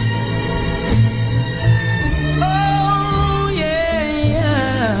 Oh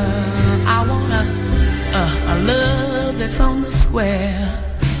yeah, I want a love that's on the square.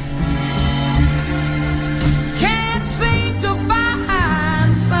 Can't seem to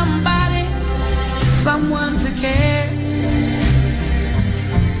find somebody, someone to care.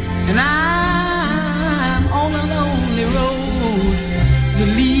 And I'm on a lonely road that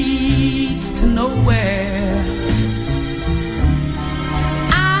leads to nowhere.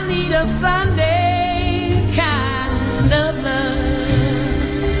 I need a Sunday kind of love.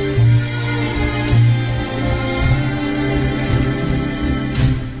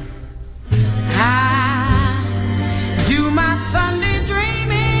 I do my Sunday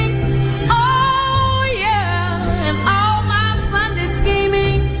dreaming, oh yeah, and all my Sunday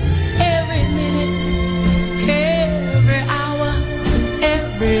scheming. Every minute, every hour,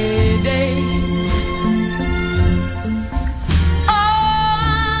 every day. Oh,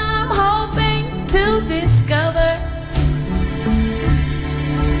 I'm hoping to discover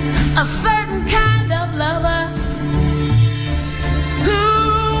a certain kind of lover who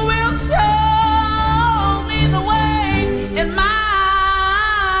will show me the way, and my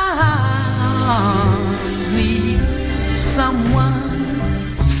arms need someone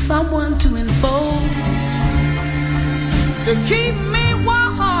to enfold, to keep me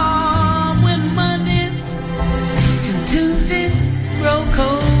warm when Mondays and Tuesdays grow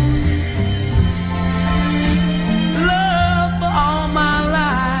cold. Love for all my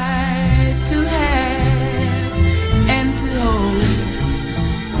life to have and to hold.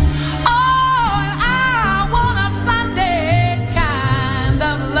 Oh, I want a Sunday kind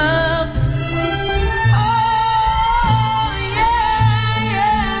of love.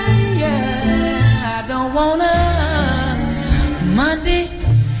 Want a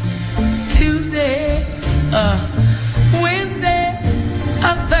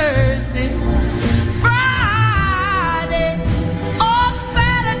Thursday, Friday, or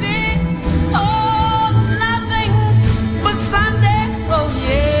Saturday, oh, nothing but Sunday, oh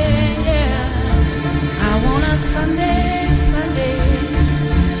yeah, yeah. I want a Sunday, Sunday.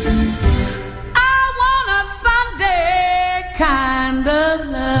 I want a Sunday kind of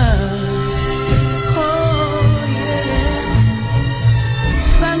love. Oh yeah.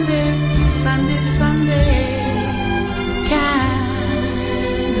 Sunday, Sunday, Sunday kind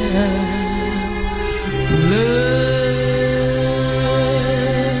of love.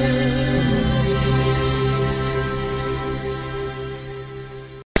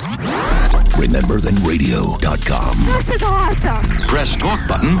 RememberThenRadio.com. This is awesome. Press talk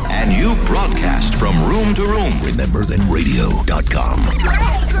button and you broadcast from room to room. RememberThenRadio.com.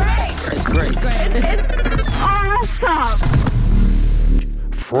 Great. This is awesome.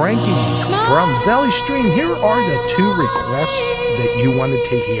 Frankie from Valley Stream, here are the 2 requests that you wanted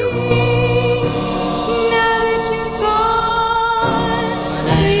to hear. Now that you've gone,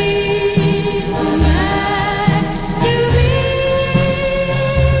 please come back to me.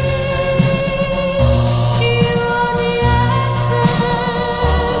 You are the answer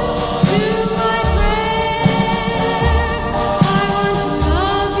to my prayer. I want to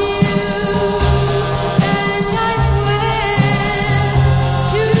love you, and I swear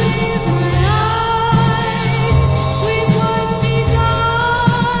to live my life with one desire.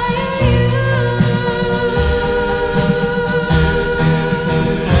 You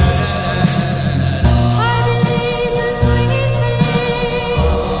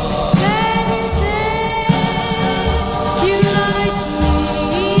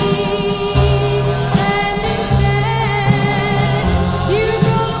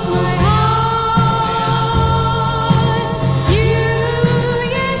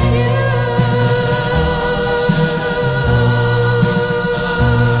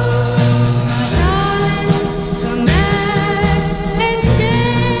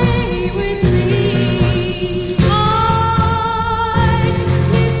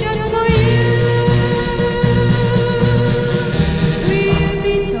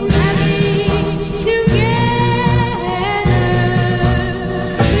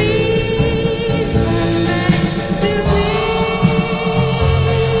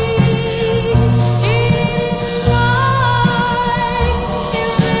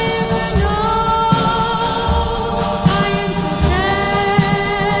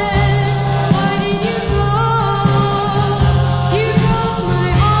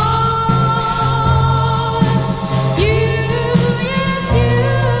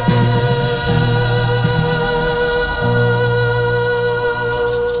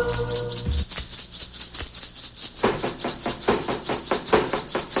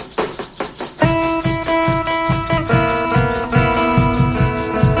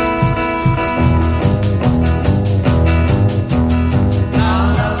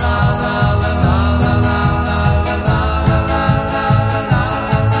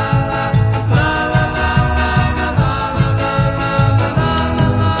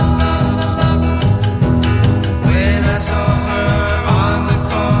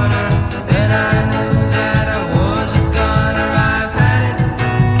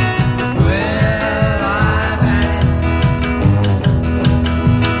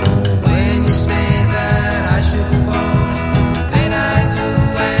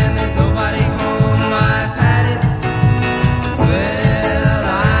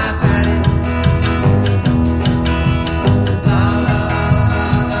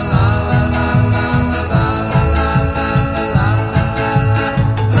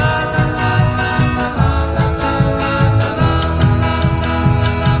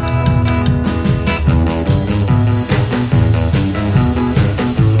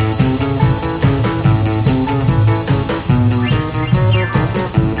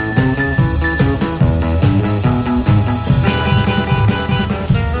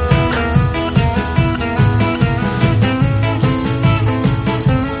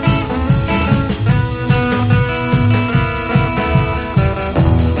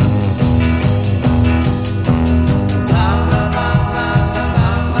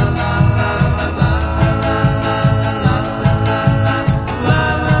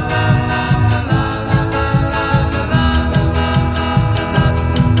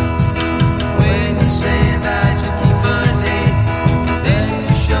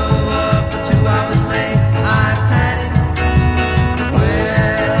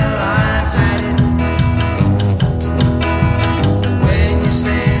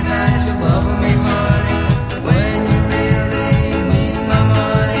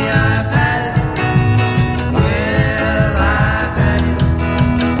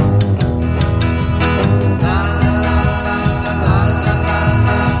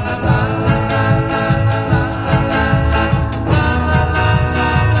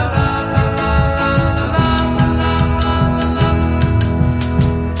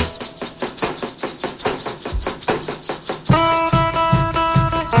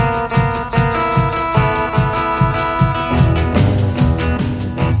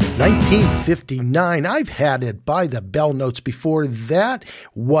 1959, I've Had It by the Bell Notes. Before that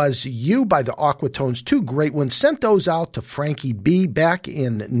was You by the Aquatones. Two great ones. Sent those out to Frankie B back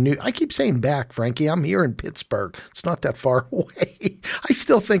in I keep saying back, Frankie. I'm here in Pittsburgh. It's not that far away. I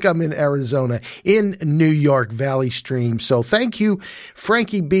still think I'm in Arizona, in New York Valley Stream. So thank you,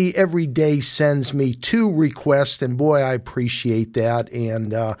 Frankie B. Every day sends me 2 requests, and boy, I appreciate that.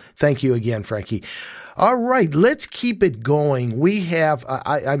 And thank you again, Frankie. All right, let's keep it going. We have,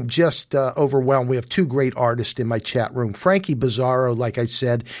 I'm just overwhelmed. We have 2 great artists in my chat room. Frankie Bizzarro, like I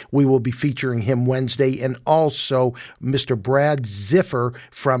said, we will be featuring him Wednesday, and also Mr. Brad Ziffer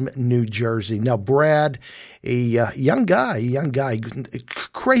from New Jersey. Now, Brad, a young guy,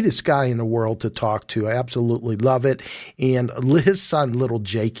 greatest guy in the world to talk to. I absolutely love it. And his son, little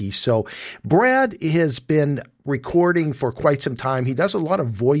Jakey. So Brad has been recording for quite some time. He does a lot of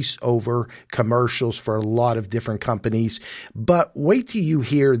voiceover commercials for a lot of different companies, but wait till you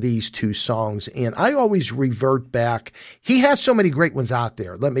hear these 2 songs. And I always revert back. He has so many great ones out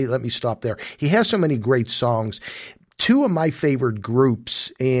there. Let me stop there. He has so many great songs. 2 of my favorite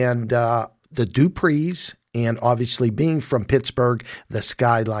groups, and the Duprees, and obviously being from Pittsburgh, the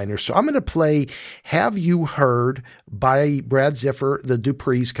Skyliners. So I'm going to play Have You Heard by Brad Ziffer, the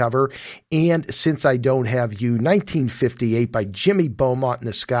Duprees cover, and Since I Don't Have You, 1958 by Jimmy Beaumont and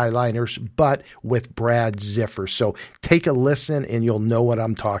the Skyliners, but with Brad Ziffer. So take a listen and you'll know what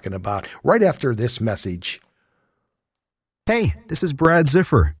I'm talking about right after this message. Hey, this is Brad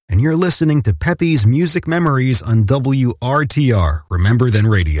Ziffer, and you're listening to Pepe's Music Memories on WRTR, Remember Then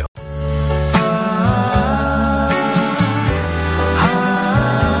Radio.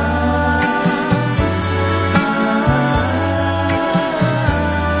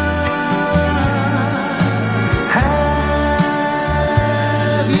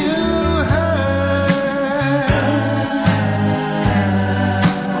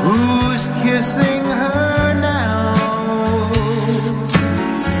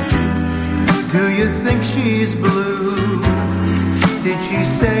 She's blue. Did she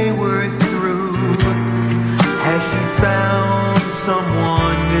say we're through? Has she found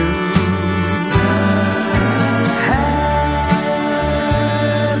someone new?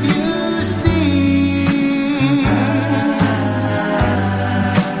 Have you seen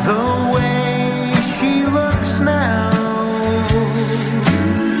the way she looks now?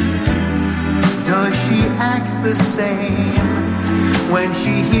 Does she act the same when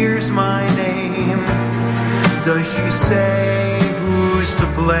she hears my name? Does she say who's to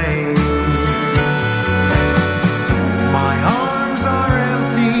blame? My arms are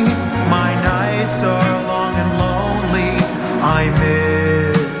empty, my nights are long and lonely. I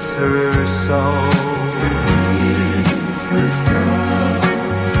miss her so.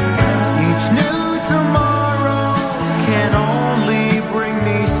 Each new tomorrow can only bring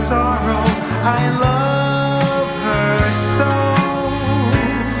me sorrow. I love her so.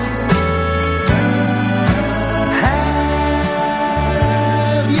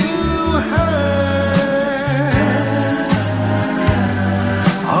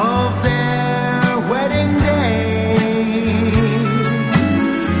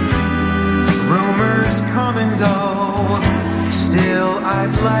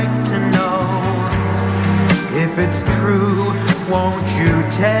 Like to know if it's true, won't you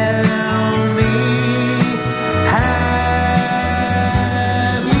tell me?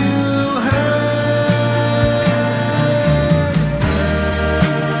 Have you heard?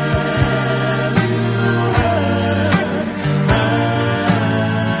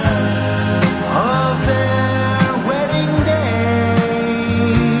 Of their wedding day?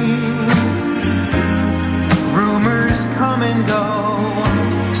 Rumors come and go.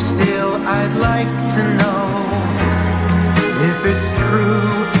 I'd like to know if it's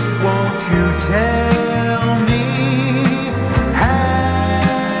true, won't you tell me? Have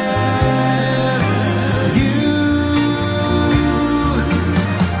you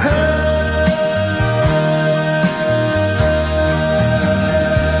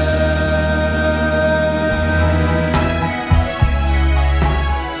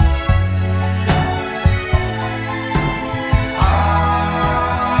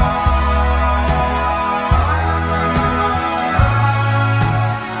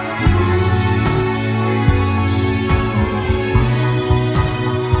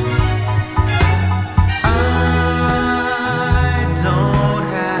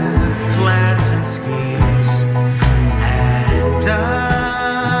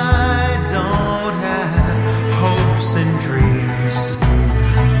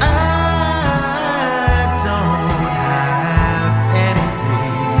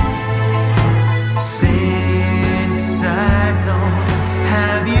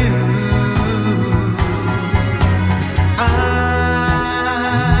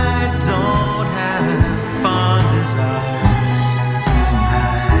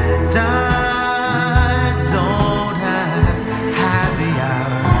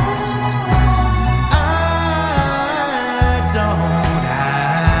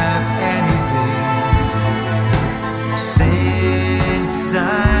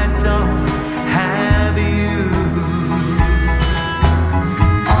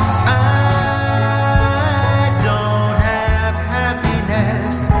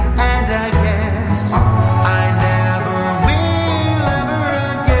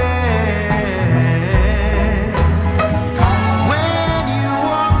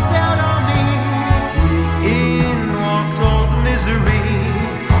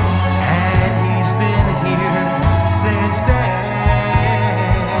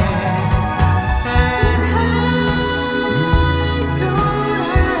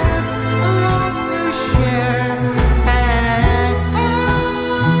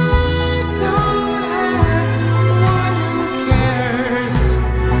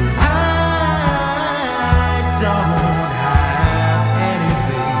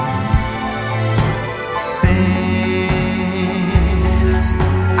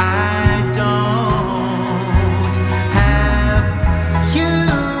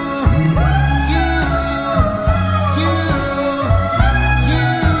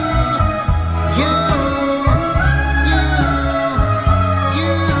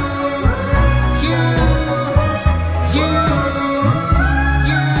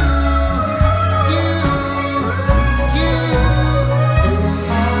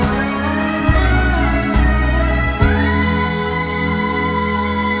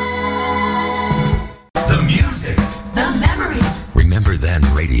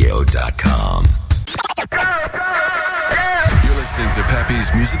Radio.com. You're listening to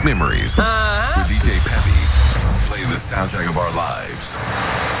Pepe's Music Memories with DJ Pepe, playing the soundtrack of our lives.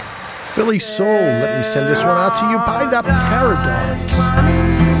 Philly Soul, let me send this one out to you by the Paradise.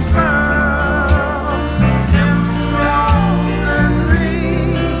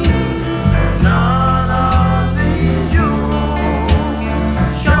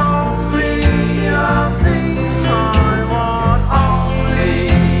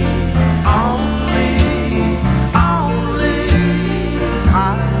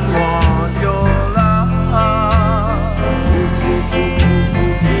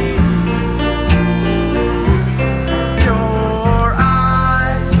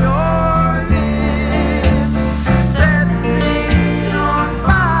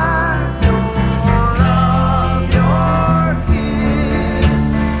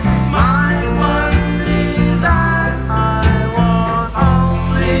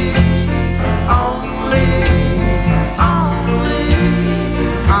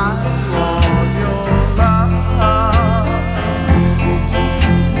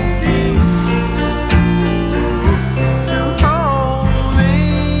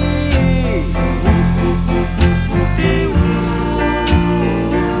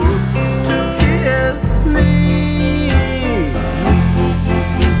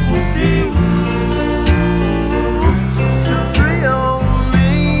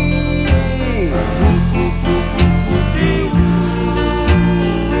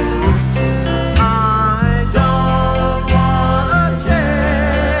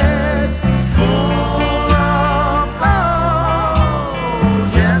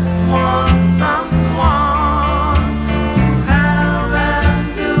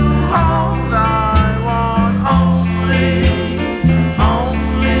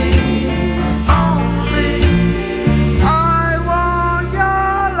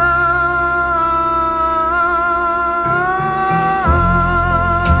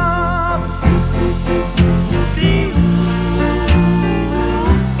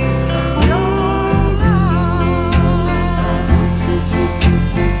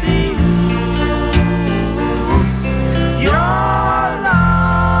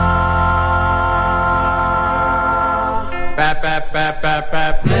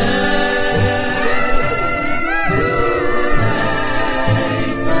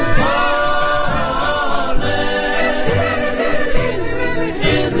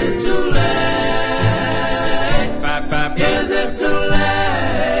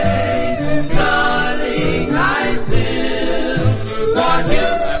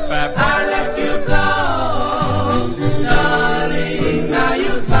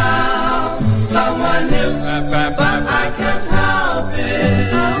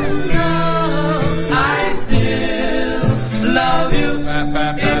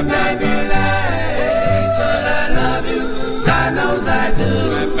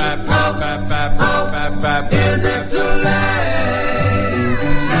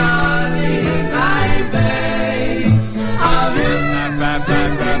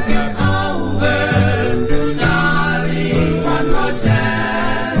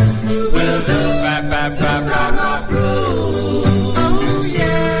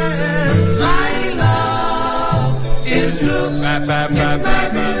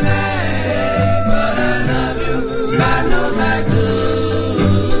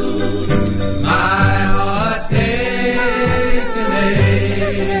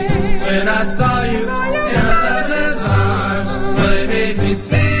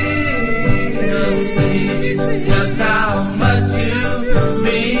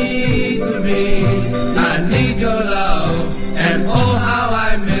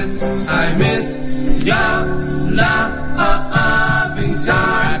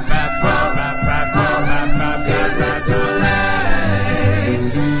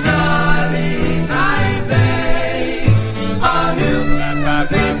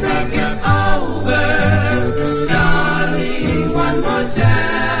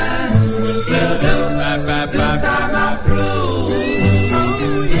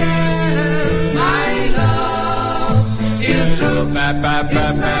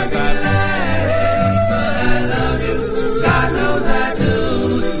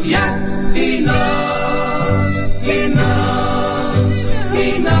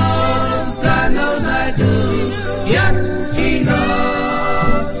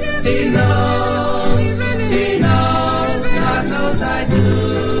 He knows, God knows I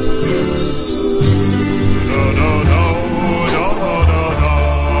do.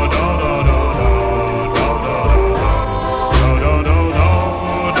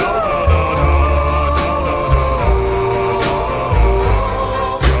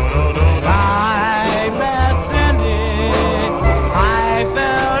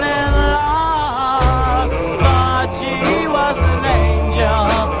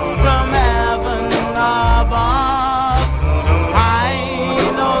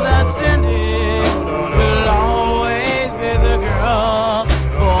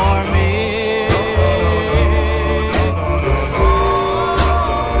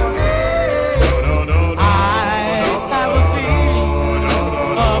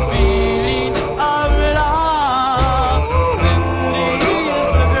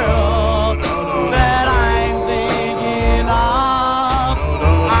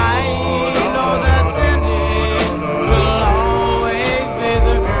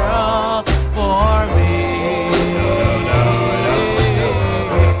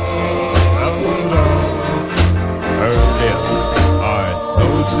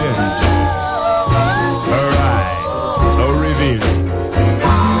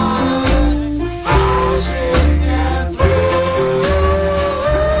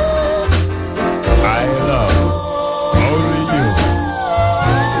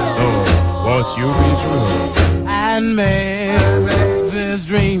 this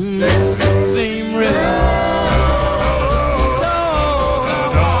dream seem real.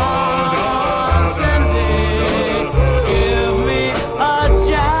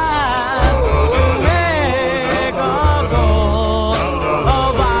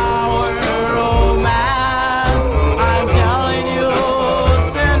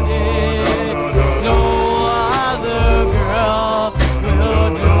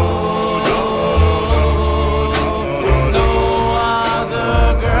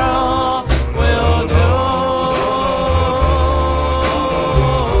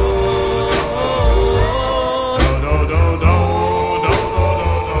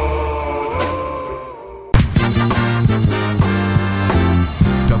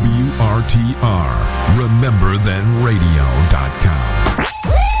 RememberThenRadio.com.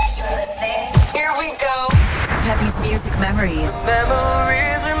 You're listening. Here we go. To Peppy's Music Memories.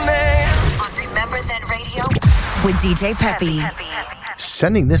 Memories remain. On Remember Then Radio with DJ Peppy.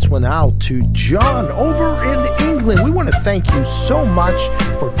 Sending this one out to John over in England. We want to thank you so much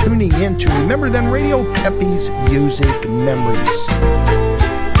for tuning in to Remember Then Radio, Peppy's Music Memories.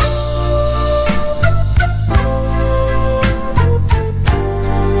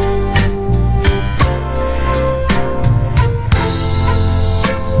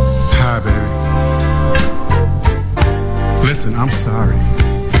 Listen, I'm sorry.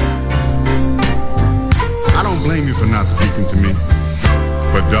 I don't blame you for not speaking to me.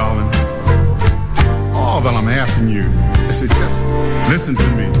 But darling, all that I'm asking you is to just listen to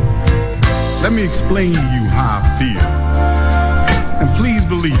me. Let me explain to you how I feel. And please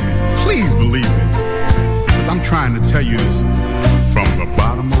believe me. Please believe me. Because I'm trying to tell you this from the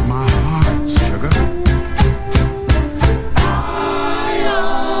bottom of my heart, sugar.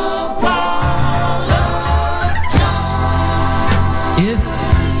 If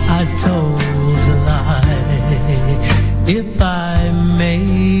I told a lie, if I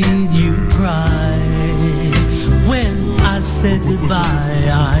made you cry, when I said goodbye,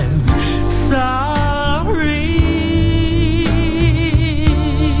 I'm sorry.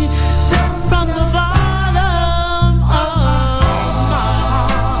 From the bottom of my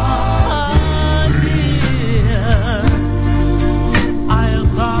heart, dear, I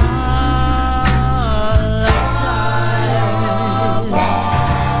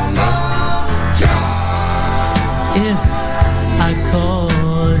if I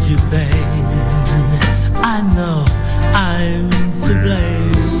caused you pain, I know I'm to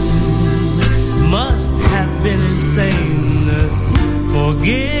blame. Must have been insane.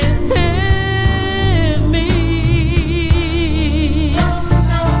 Forgive me. From the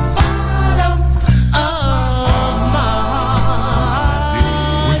bottom of my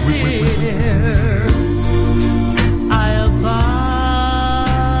heart, dear, I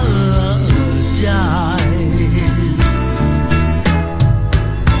apologize.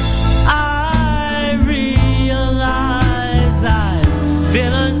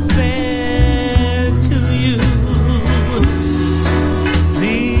 Been unfair to you.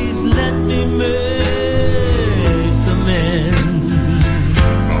 Please let me make amends.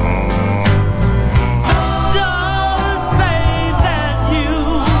 Don't say that you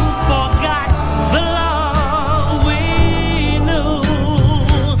forgot the love we knew.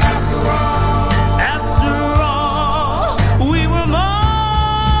 After all, we were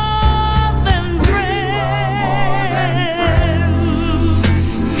more than friends.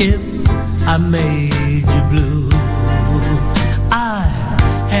 If I made you blue, I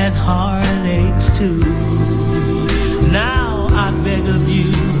had heartaches too. Now I beg of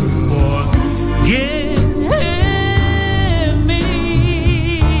you, forgive me.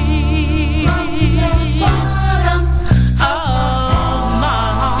 From the bottom of my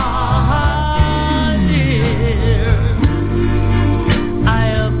heart, dear, I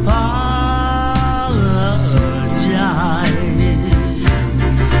apologize.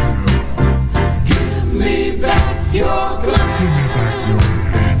 Give me back your glass.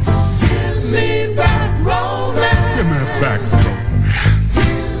 Give me back romance. Give me back your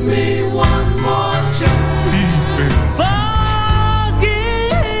Give me one more chance. please, baby.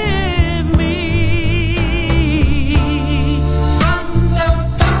 Forgive me. From the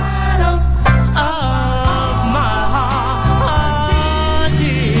bottom of my heart,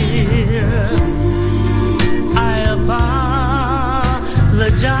 dear, I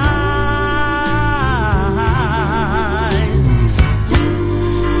apologize.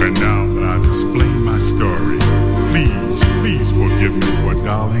 And now that I've explained my story, please forgive me, for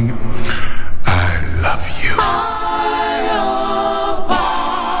darling, I love you.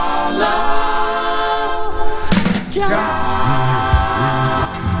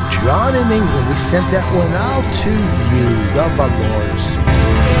 John in England, we sent that one out to you, the Valors.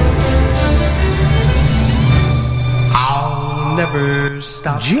 I'll never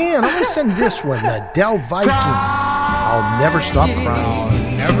stop. Jan, I'm going to send this one, the Del Vikings. I'll never stop crying.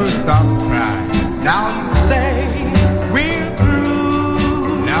 I'll never stop crying. Now you say we're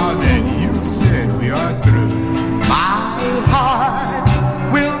through. Now that you said we are through, my heart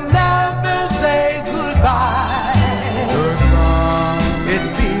will never say goodbye. Goodbye. It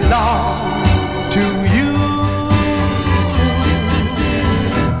belongs to you.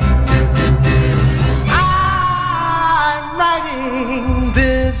 I'm writing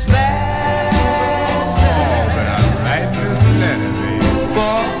this letter. But I'm writing this letter, baby,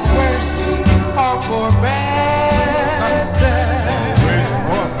 for worse or for better. worse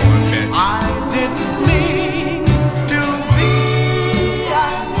or for better. I didn't mean to be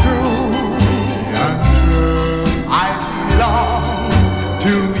untrue. Untrue. I belong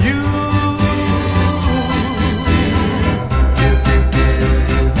to you.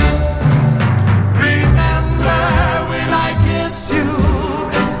 Remember when I kissed you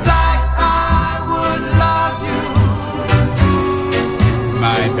like I would love you,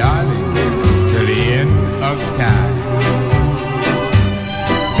 My darling, till the end of time.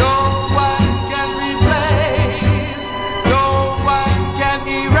 no one can replace, no one can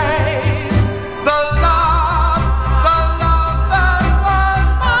erase the love that was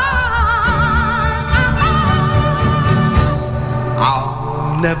mine.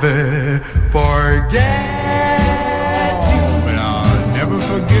 I'll never forget you But I'll never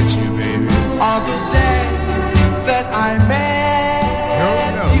forget you, baby. on the day that I met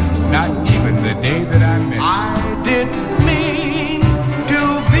you. Not even the day that I met you. I didn't mean to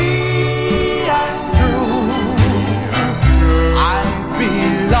be untrue. I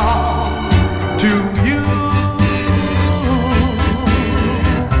belong to you.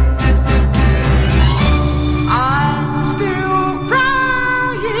 I'm still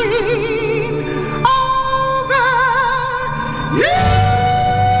crying over you.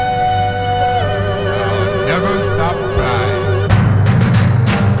 Never stop crying.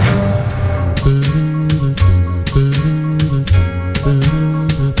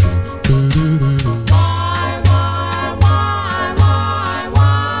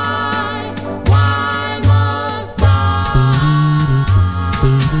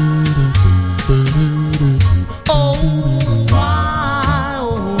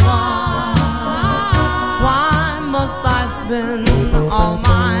 Why must I spend all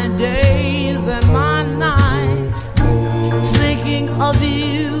my days and my nights thinking of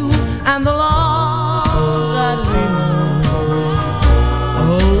you and the love that we know?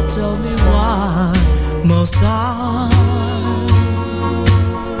 Oh, tell me why must I?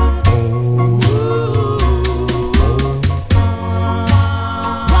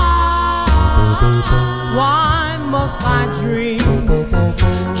 Why must I dream,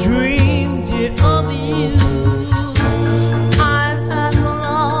 dear, of you? I've had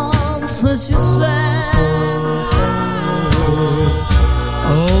love since you said.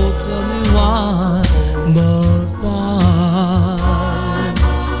 Oh, tell me why must I?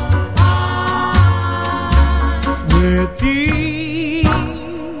 With the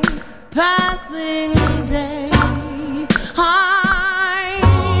passing day, I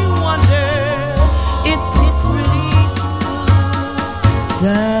wonder if it's really true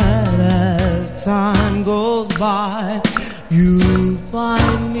that as time goes by, you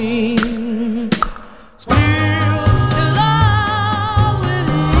find me still in love with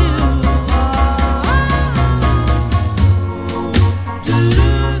you.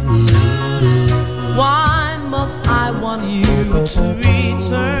 Why must I want you to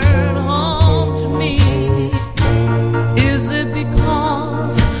return home to me? Is it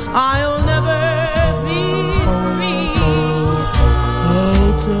because I'll never be free?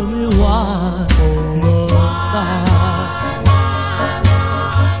 Oh, tell me why must I?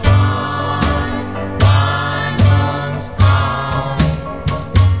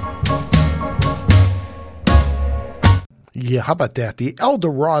 Yeah, how about that? The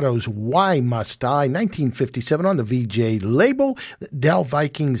Eldorados, Why Must I? 1957 on the VJ label. Del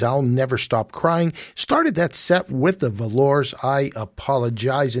Vikings, I'll Never Stop Crying. Started that set with the Valors. I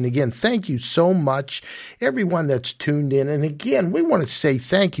apologize. And again, thank you so much, everyone that's tuned in. And again, we want to say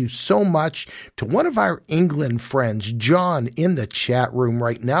thank you so much to one of our England friends, John, in the chat room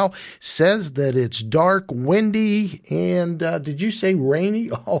right now. Says that it's dark, windy, and did you say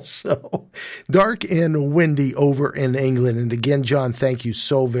rainy also? Dark and windy over in England. And And again, John, thank you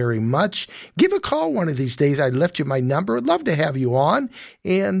so very much. Give a call one of these days. I left you my number. I'd love to have you on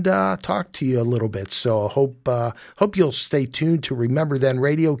and talk to you a little bit. So hope you'll stay tuned to Remember Then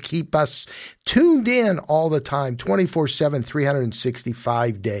Radio. Keep us tuned in all the time, 24/7,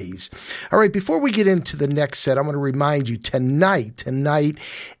 365 days. All right, before we get into the next set, I want to remind you tonight,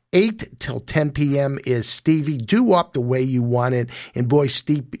 8 till 10 p.m. is Stevie Doo-Wop the way you want it. And boy,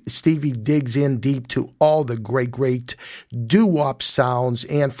 Stevie digs in deep to all the great doo-wop sounds.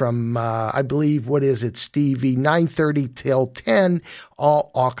 And from, I believe, what is it, Stevie, 9:30 till 10, all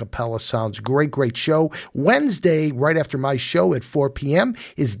a cappella sounds. Great show. Wednesday, right after my show at 4 p.m.,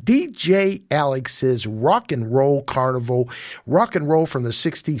 is DJ Alex's Rock and Roll Carnival. Rock and roll from the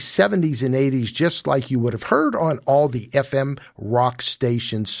 60s, 70s, and 80s, just like you would have heard on all the FM rock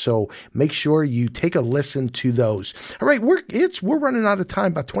stations. So make sure you take a listen to those. All right, we're running out of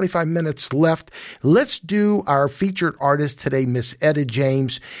time, about 25 minutes left. Let's do our featured artist today, Miss Etta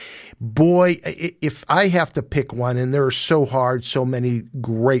James. Boy, if I have to pick one, and they're so hard, so many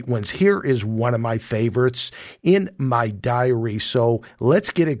great ones, here is one of my favorites, In My Diary. So let's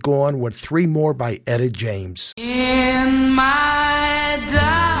get it going with 3 more by Etta James. In my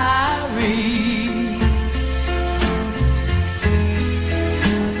diary,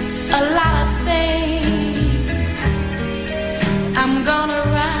 a lot of things I'm gonna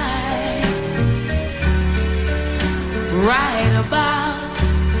write about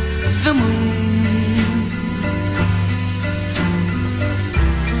the moon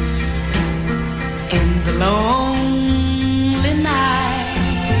in the lonely night.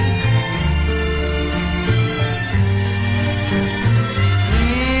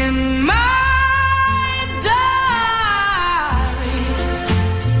 In my diary,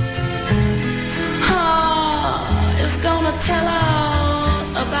 it's gonna tell all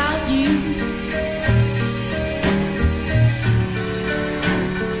about you.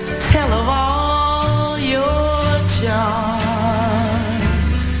 Tell of all your charms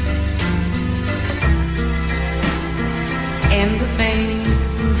and the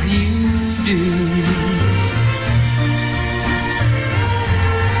things you do.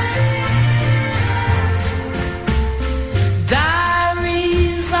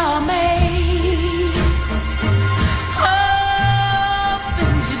 Diaries are made of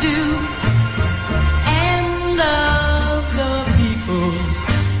things you do and of the people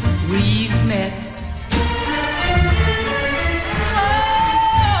we've met.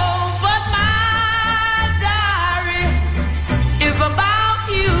 Oh, but my diary is about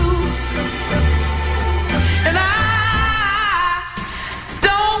you, and I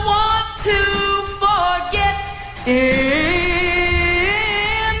don't want to forget it.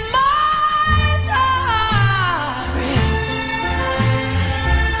 In my diary,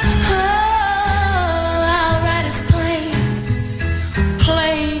 I'll write as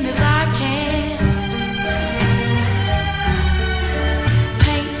plain as I can.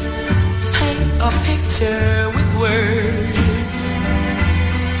 Paint a picture with words,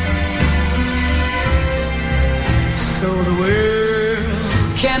 so the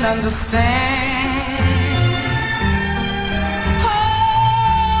world can understand. Oh,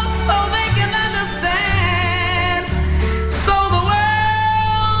 so they can understand. So the world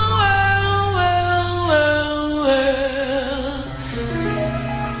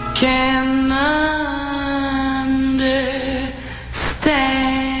can understand.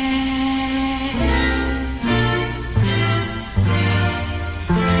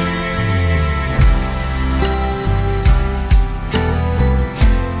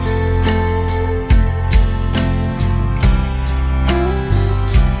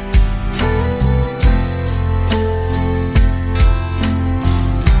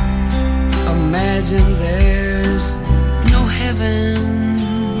 Imagine there's no heaven.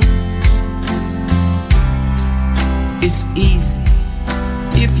 It's easy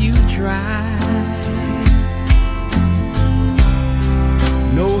if you try.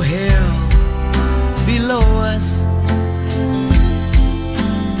 No hell below us.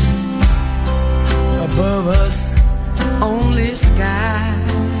 Above us, only sky.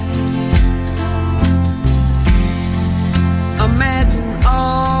 Imagine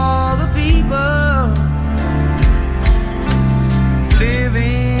all the people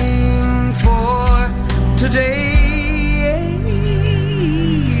living for today.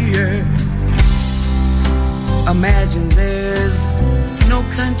 Imagine there's no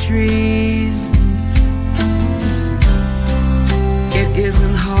countries. It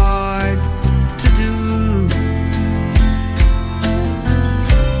isn't hard to do.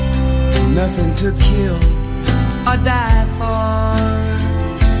 Nothing to kill or die for.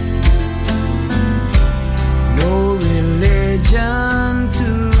 No religion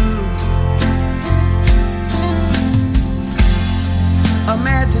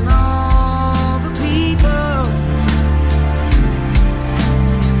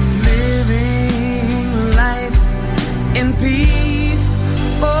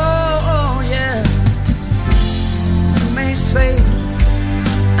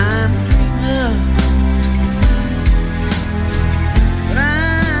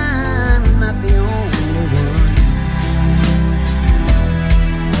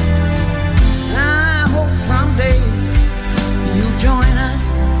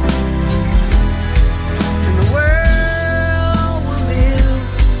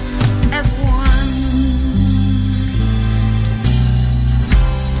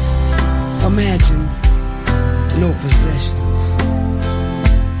Imagine no possessions.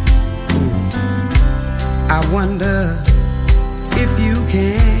 I wonder if you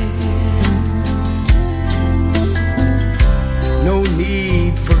can. No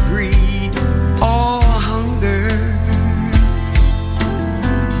need for greed or hunger.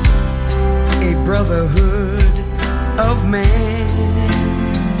 A brotherhood of man.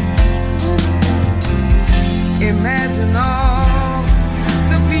 Imagine all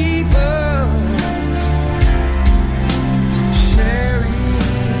the people sharing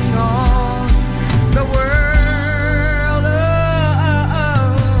all the world.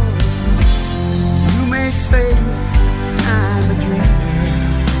 You may say I'm a dreamer,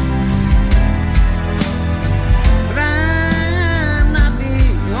 but I'm not the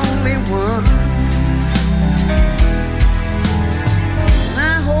only one. And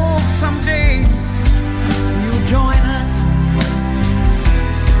I hope someday you'll join us,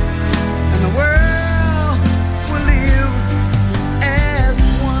 and the world will live as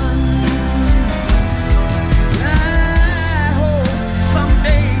one. And I hope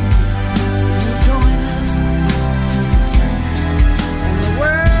someday you'll join us, and the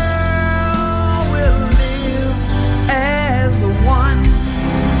world will live as one.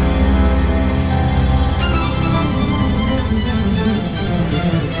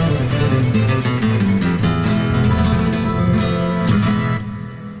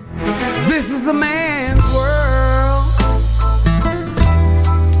 This is a man's world.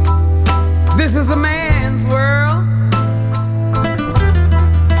 This is a man's world.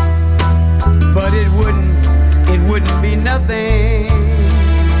 But it wouldn't be nothing,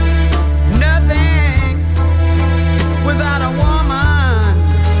 nothing without a woman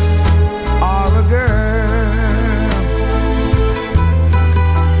or a girl.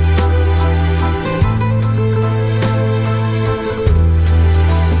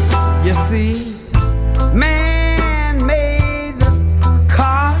 You see, man made the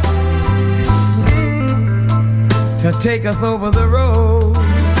cars to take us over the road.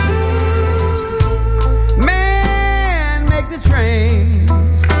 Man make the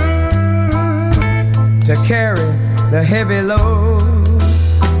trains to carry the heavy load.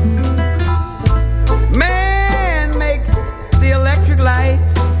 Man makes the electric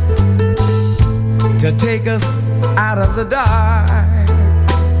lights to take us out of the dark.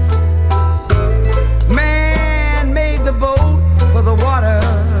 Man made the boat for the water,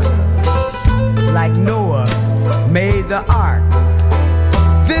 like Noah made the ark.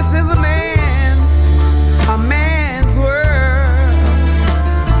 This is a man's world.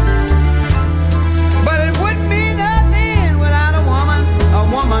 But it wouldn't be nothing without a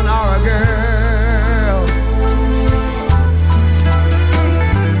woman or a girl.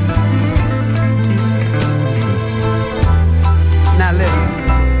 Now listen.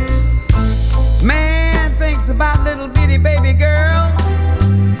 Man thinks about little bitty baby girls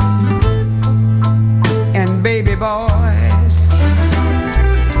and baby boys.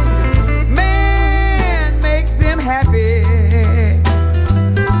 Man makes them happy,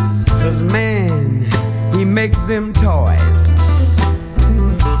 'cause man, he makes them toys.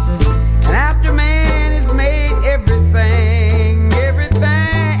 And after man has made everything,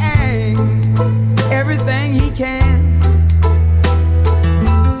 everything he can,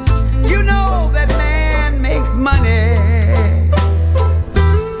 you know that man makes money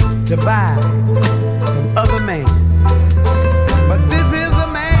to buy from other men. But this is a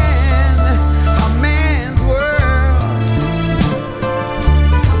man's world.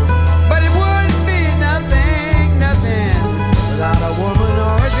 But it wouldn't be nothing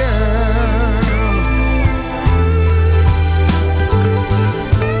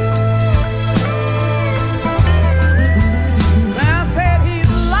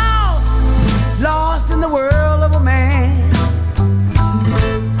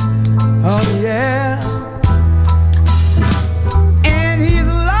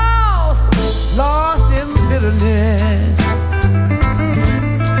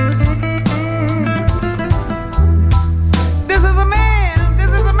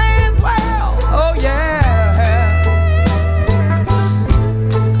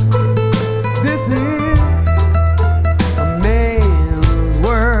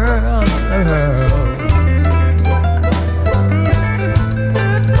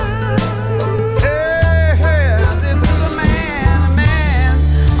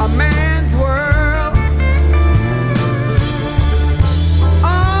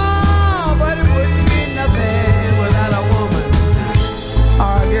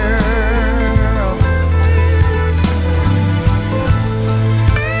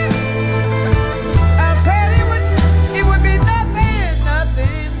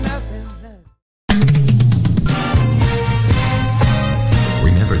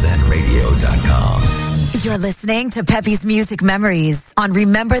You're listening to Peppy's Music Memories on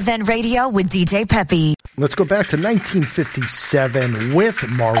Remember Then Radio with DJ Peppy. Let's go back to 1957 with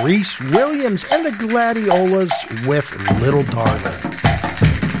Maurice Williams and the Gladiolas with Little Darling.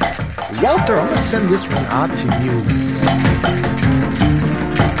 Walter, I'm going to send this one out to you.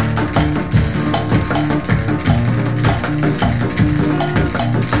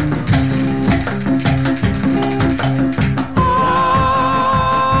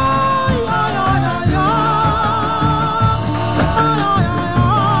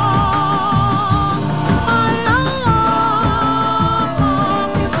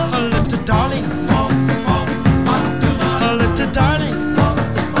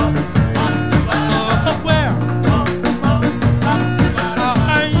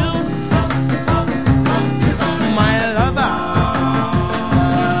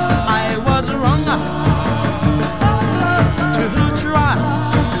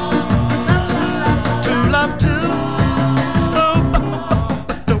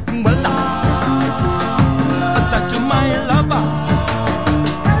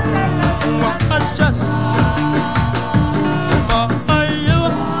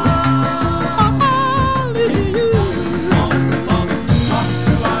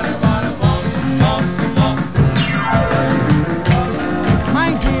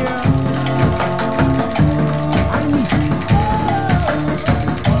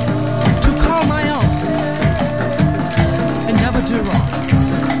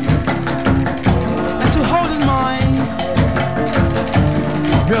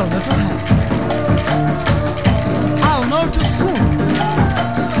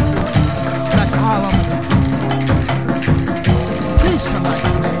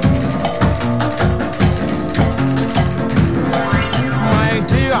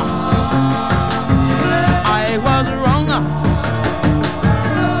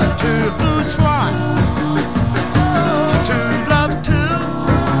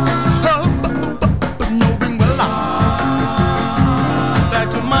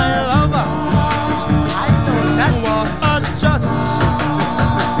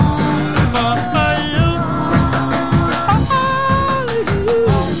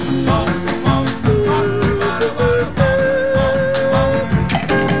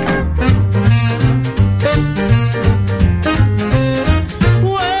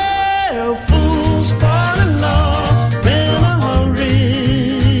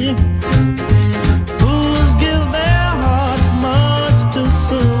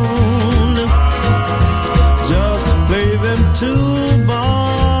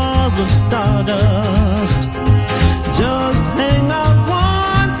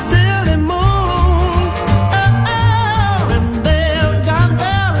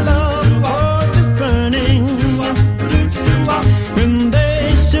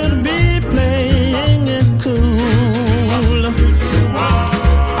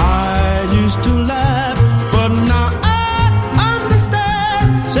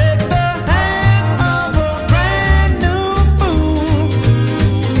 Shake the hand of a brand new fool.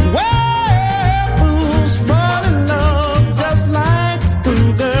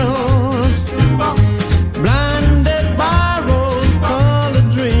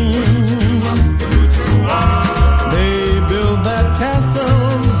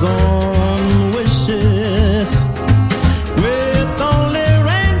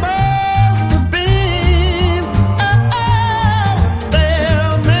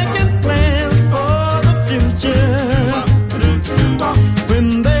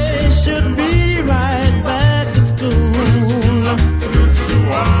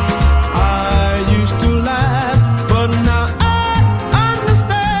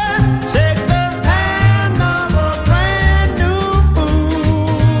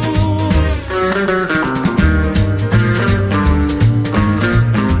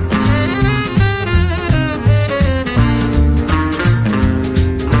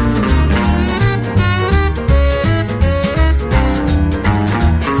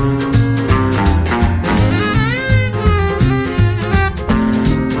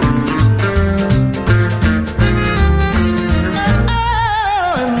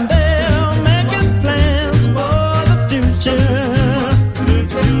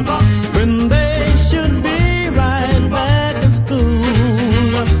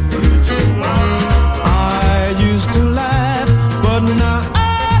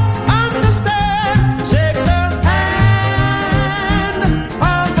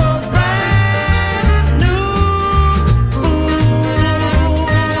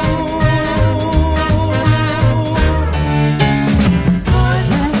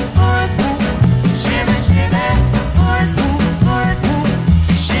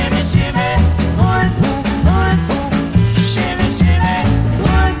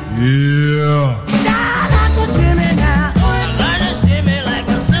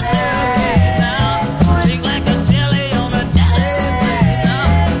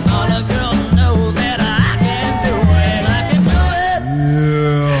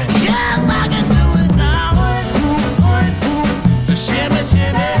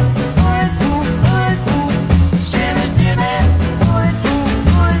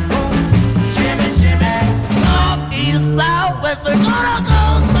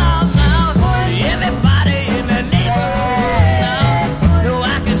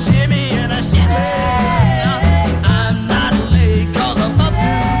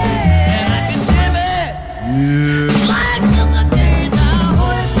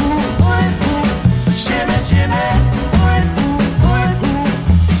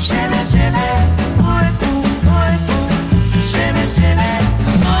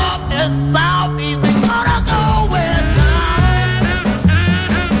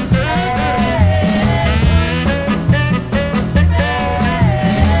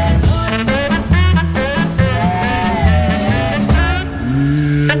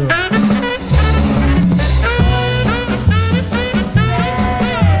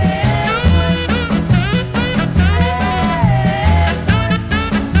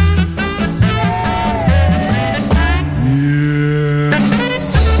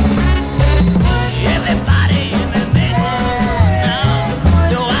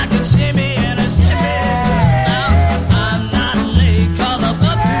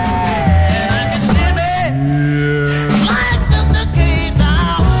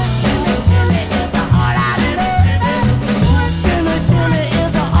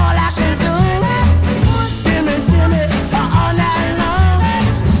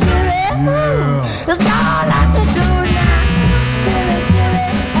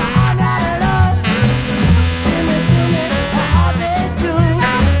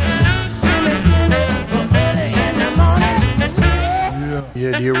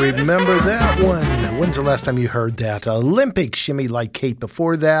 remember that one. When's the last time you heard that? Olympic, Shimmy Like Kate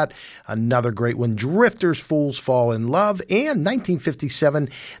before that. Another great one, Drifters, Fools Fall in Love. And 1957,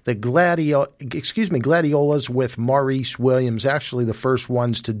 the Gladiolas with Maurice Williams, actually the first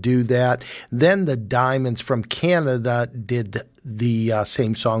ones to do that. Then the Diamonds from Canada did the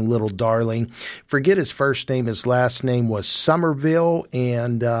same song, Little Darling. Forget his first name. His last name was Somerville.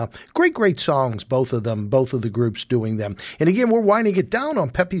 And great songs, both of them, both of the groups doing them. And again, we're winding it down on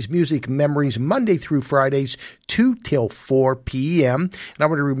Pepe's Music Memories Monday through Fridays, 2 till 4 p.m. And I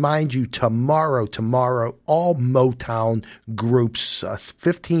want to remind you, tomorrow, all Motown groups,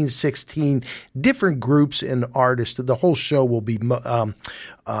 15, 16 different groups and artists. The whole show will be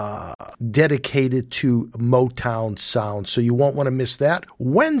dedicated to Motown sound, so you won't want to miss that.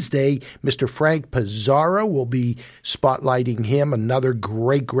 Wednesday, Mr. Frank Pizarro will be spotlighting him, another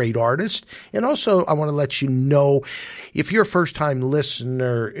great artist. And also, I want to let you know, if you're a first-time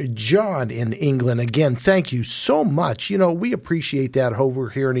listener, John in England, again, thank you so much. You know, we appreciate that over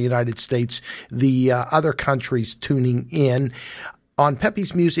here in the United States, the other countries tuning in on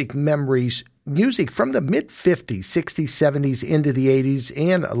Pepe's Music Memories. Music from the mid-50s, 60s, 70s, into the 80s,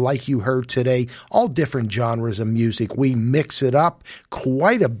 and like you heard today, all different genres of music. We mix it up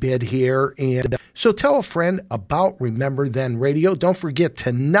quite a bit here. And so tell a friend about Remember Then Radio. Don't forget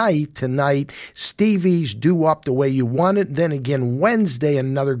tonight, Stevie's Do Up the Way You Want It. Then again, Wednesday,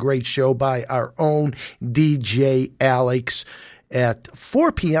 another great show by our own DJ Alex at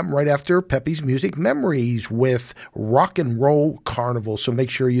 4 p.m. right after Pepe's Music Memories with Rock and Roll Carnival. So make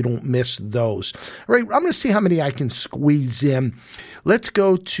sure you don't miss those. All right, I'm going to see how many I can squeeze in. Let's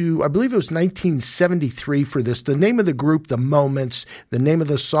go to, I believe it was 1973 for this. The name of the group, The Moments. The name of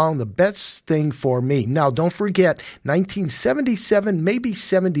the song, The Best Thing for Me. Now, don't forget, 1977, maybe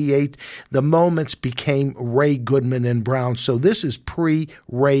 78, The Moments became Ray Goodman and Brown. So this is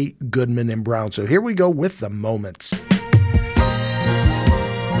pre-Ray Goodman and Brown. So here we go with The Moments.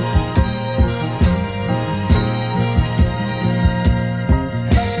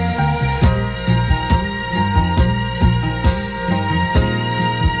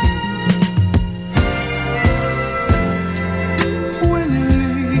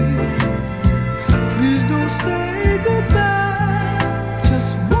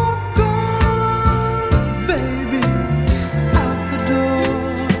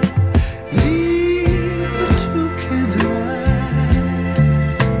 Leave the two kids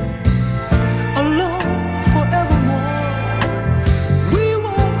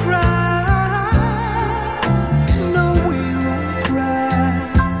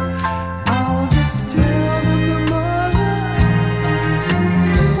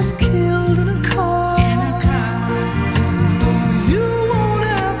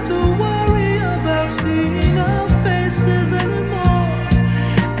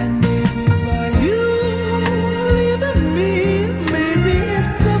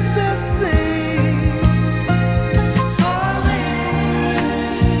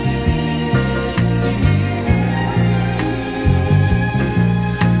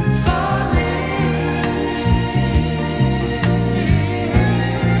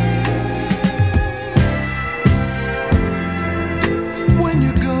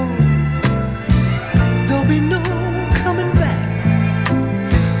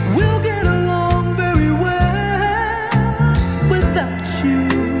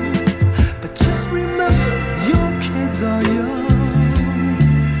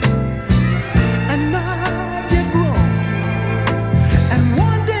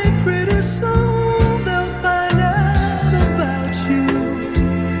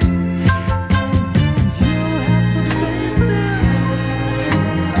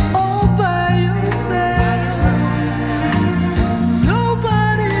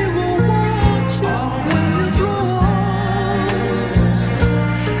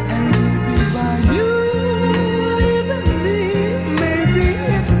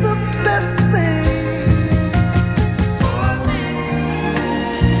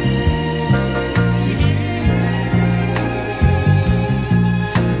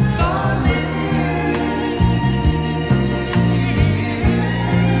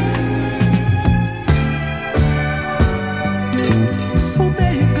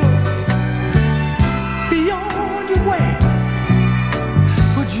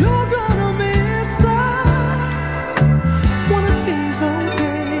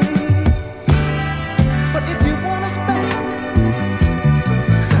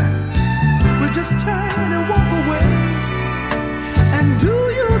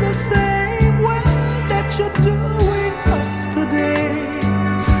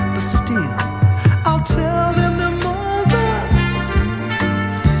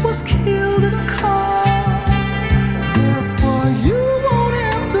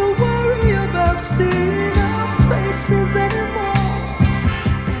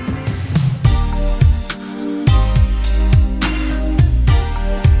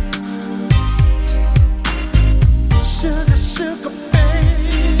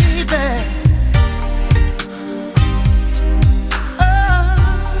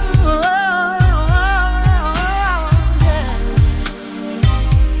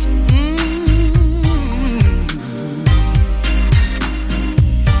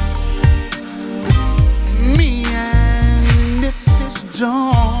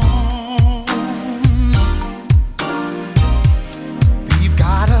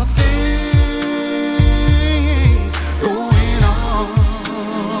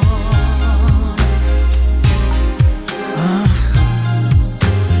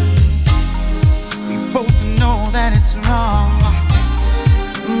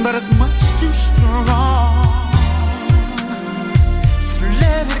but it's much too strong to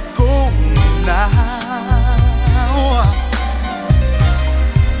let it go now.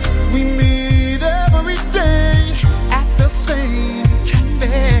 We meet every day at the same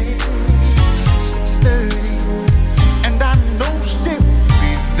cafe, 6:30, and I know she'll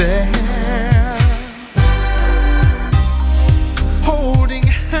be there, holding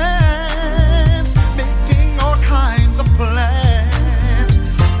hands, making all kinds of plans,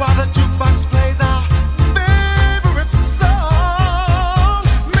 while the jukebox plays our favorite song.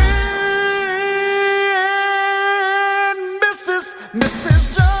 Me and Mrs.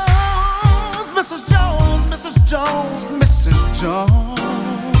 Jones, Mrs. Jones, Mrs. Jones, Mrs.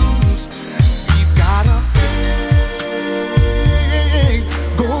 Jones, we've got a thing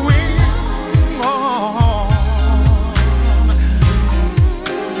going on.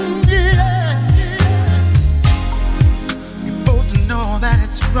 Yeah, we both know that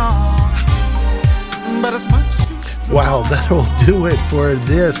it's wrong, but it's much too strong. Wow, that'll do it for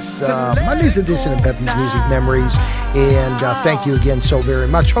this Monday's edition of Peppy's Music Memories. And thank you again so very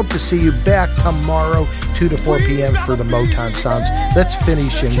much. Hope to see you back tomorrow, 2 to 4 p.m. for the Motown Sounds. Let's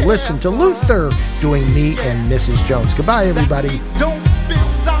finish and listen to Luther doing Me and Mrs. Jones. Goodbye, everybody. Don't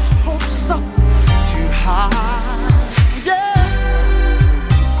build our hopes up too high, yeah,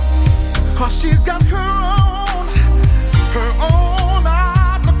 'cause she's got her own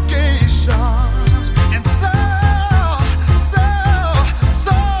obligations, and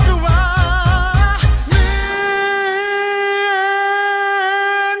so do I. Me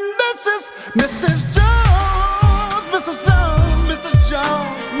and Mrs. Jones, Mrs. Jones, Mrs.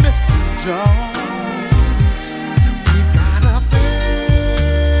 Jones, Mrs. Jones.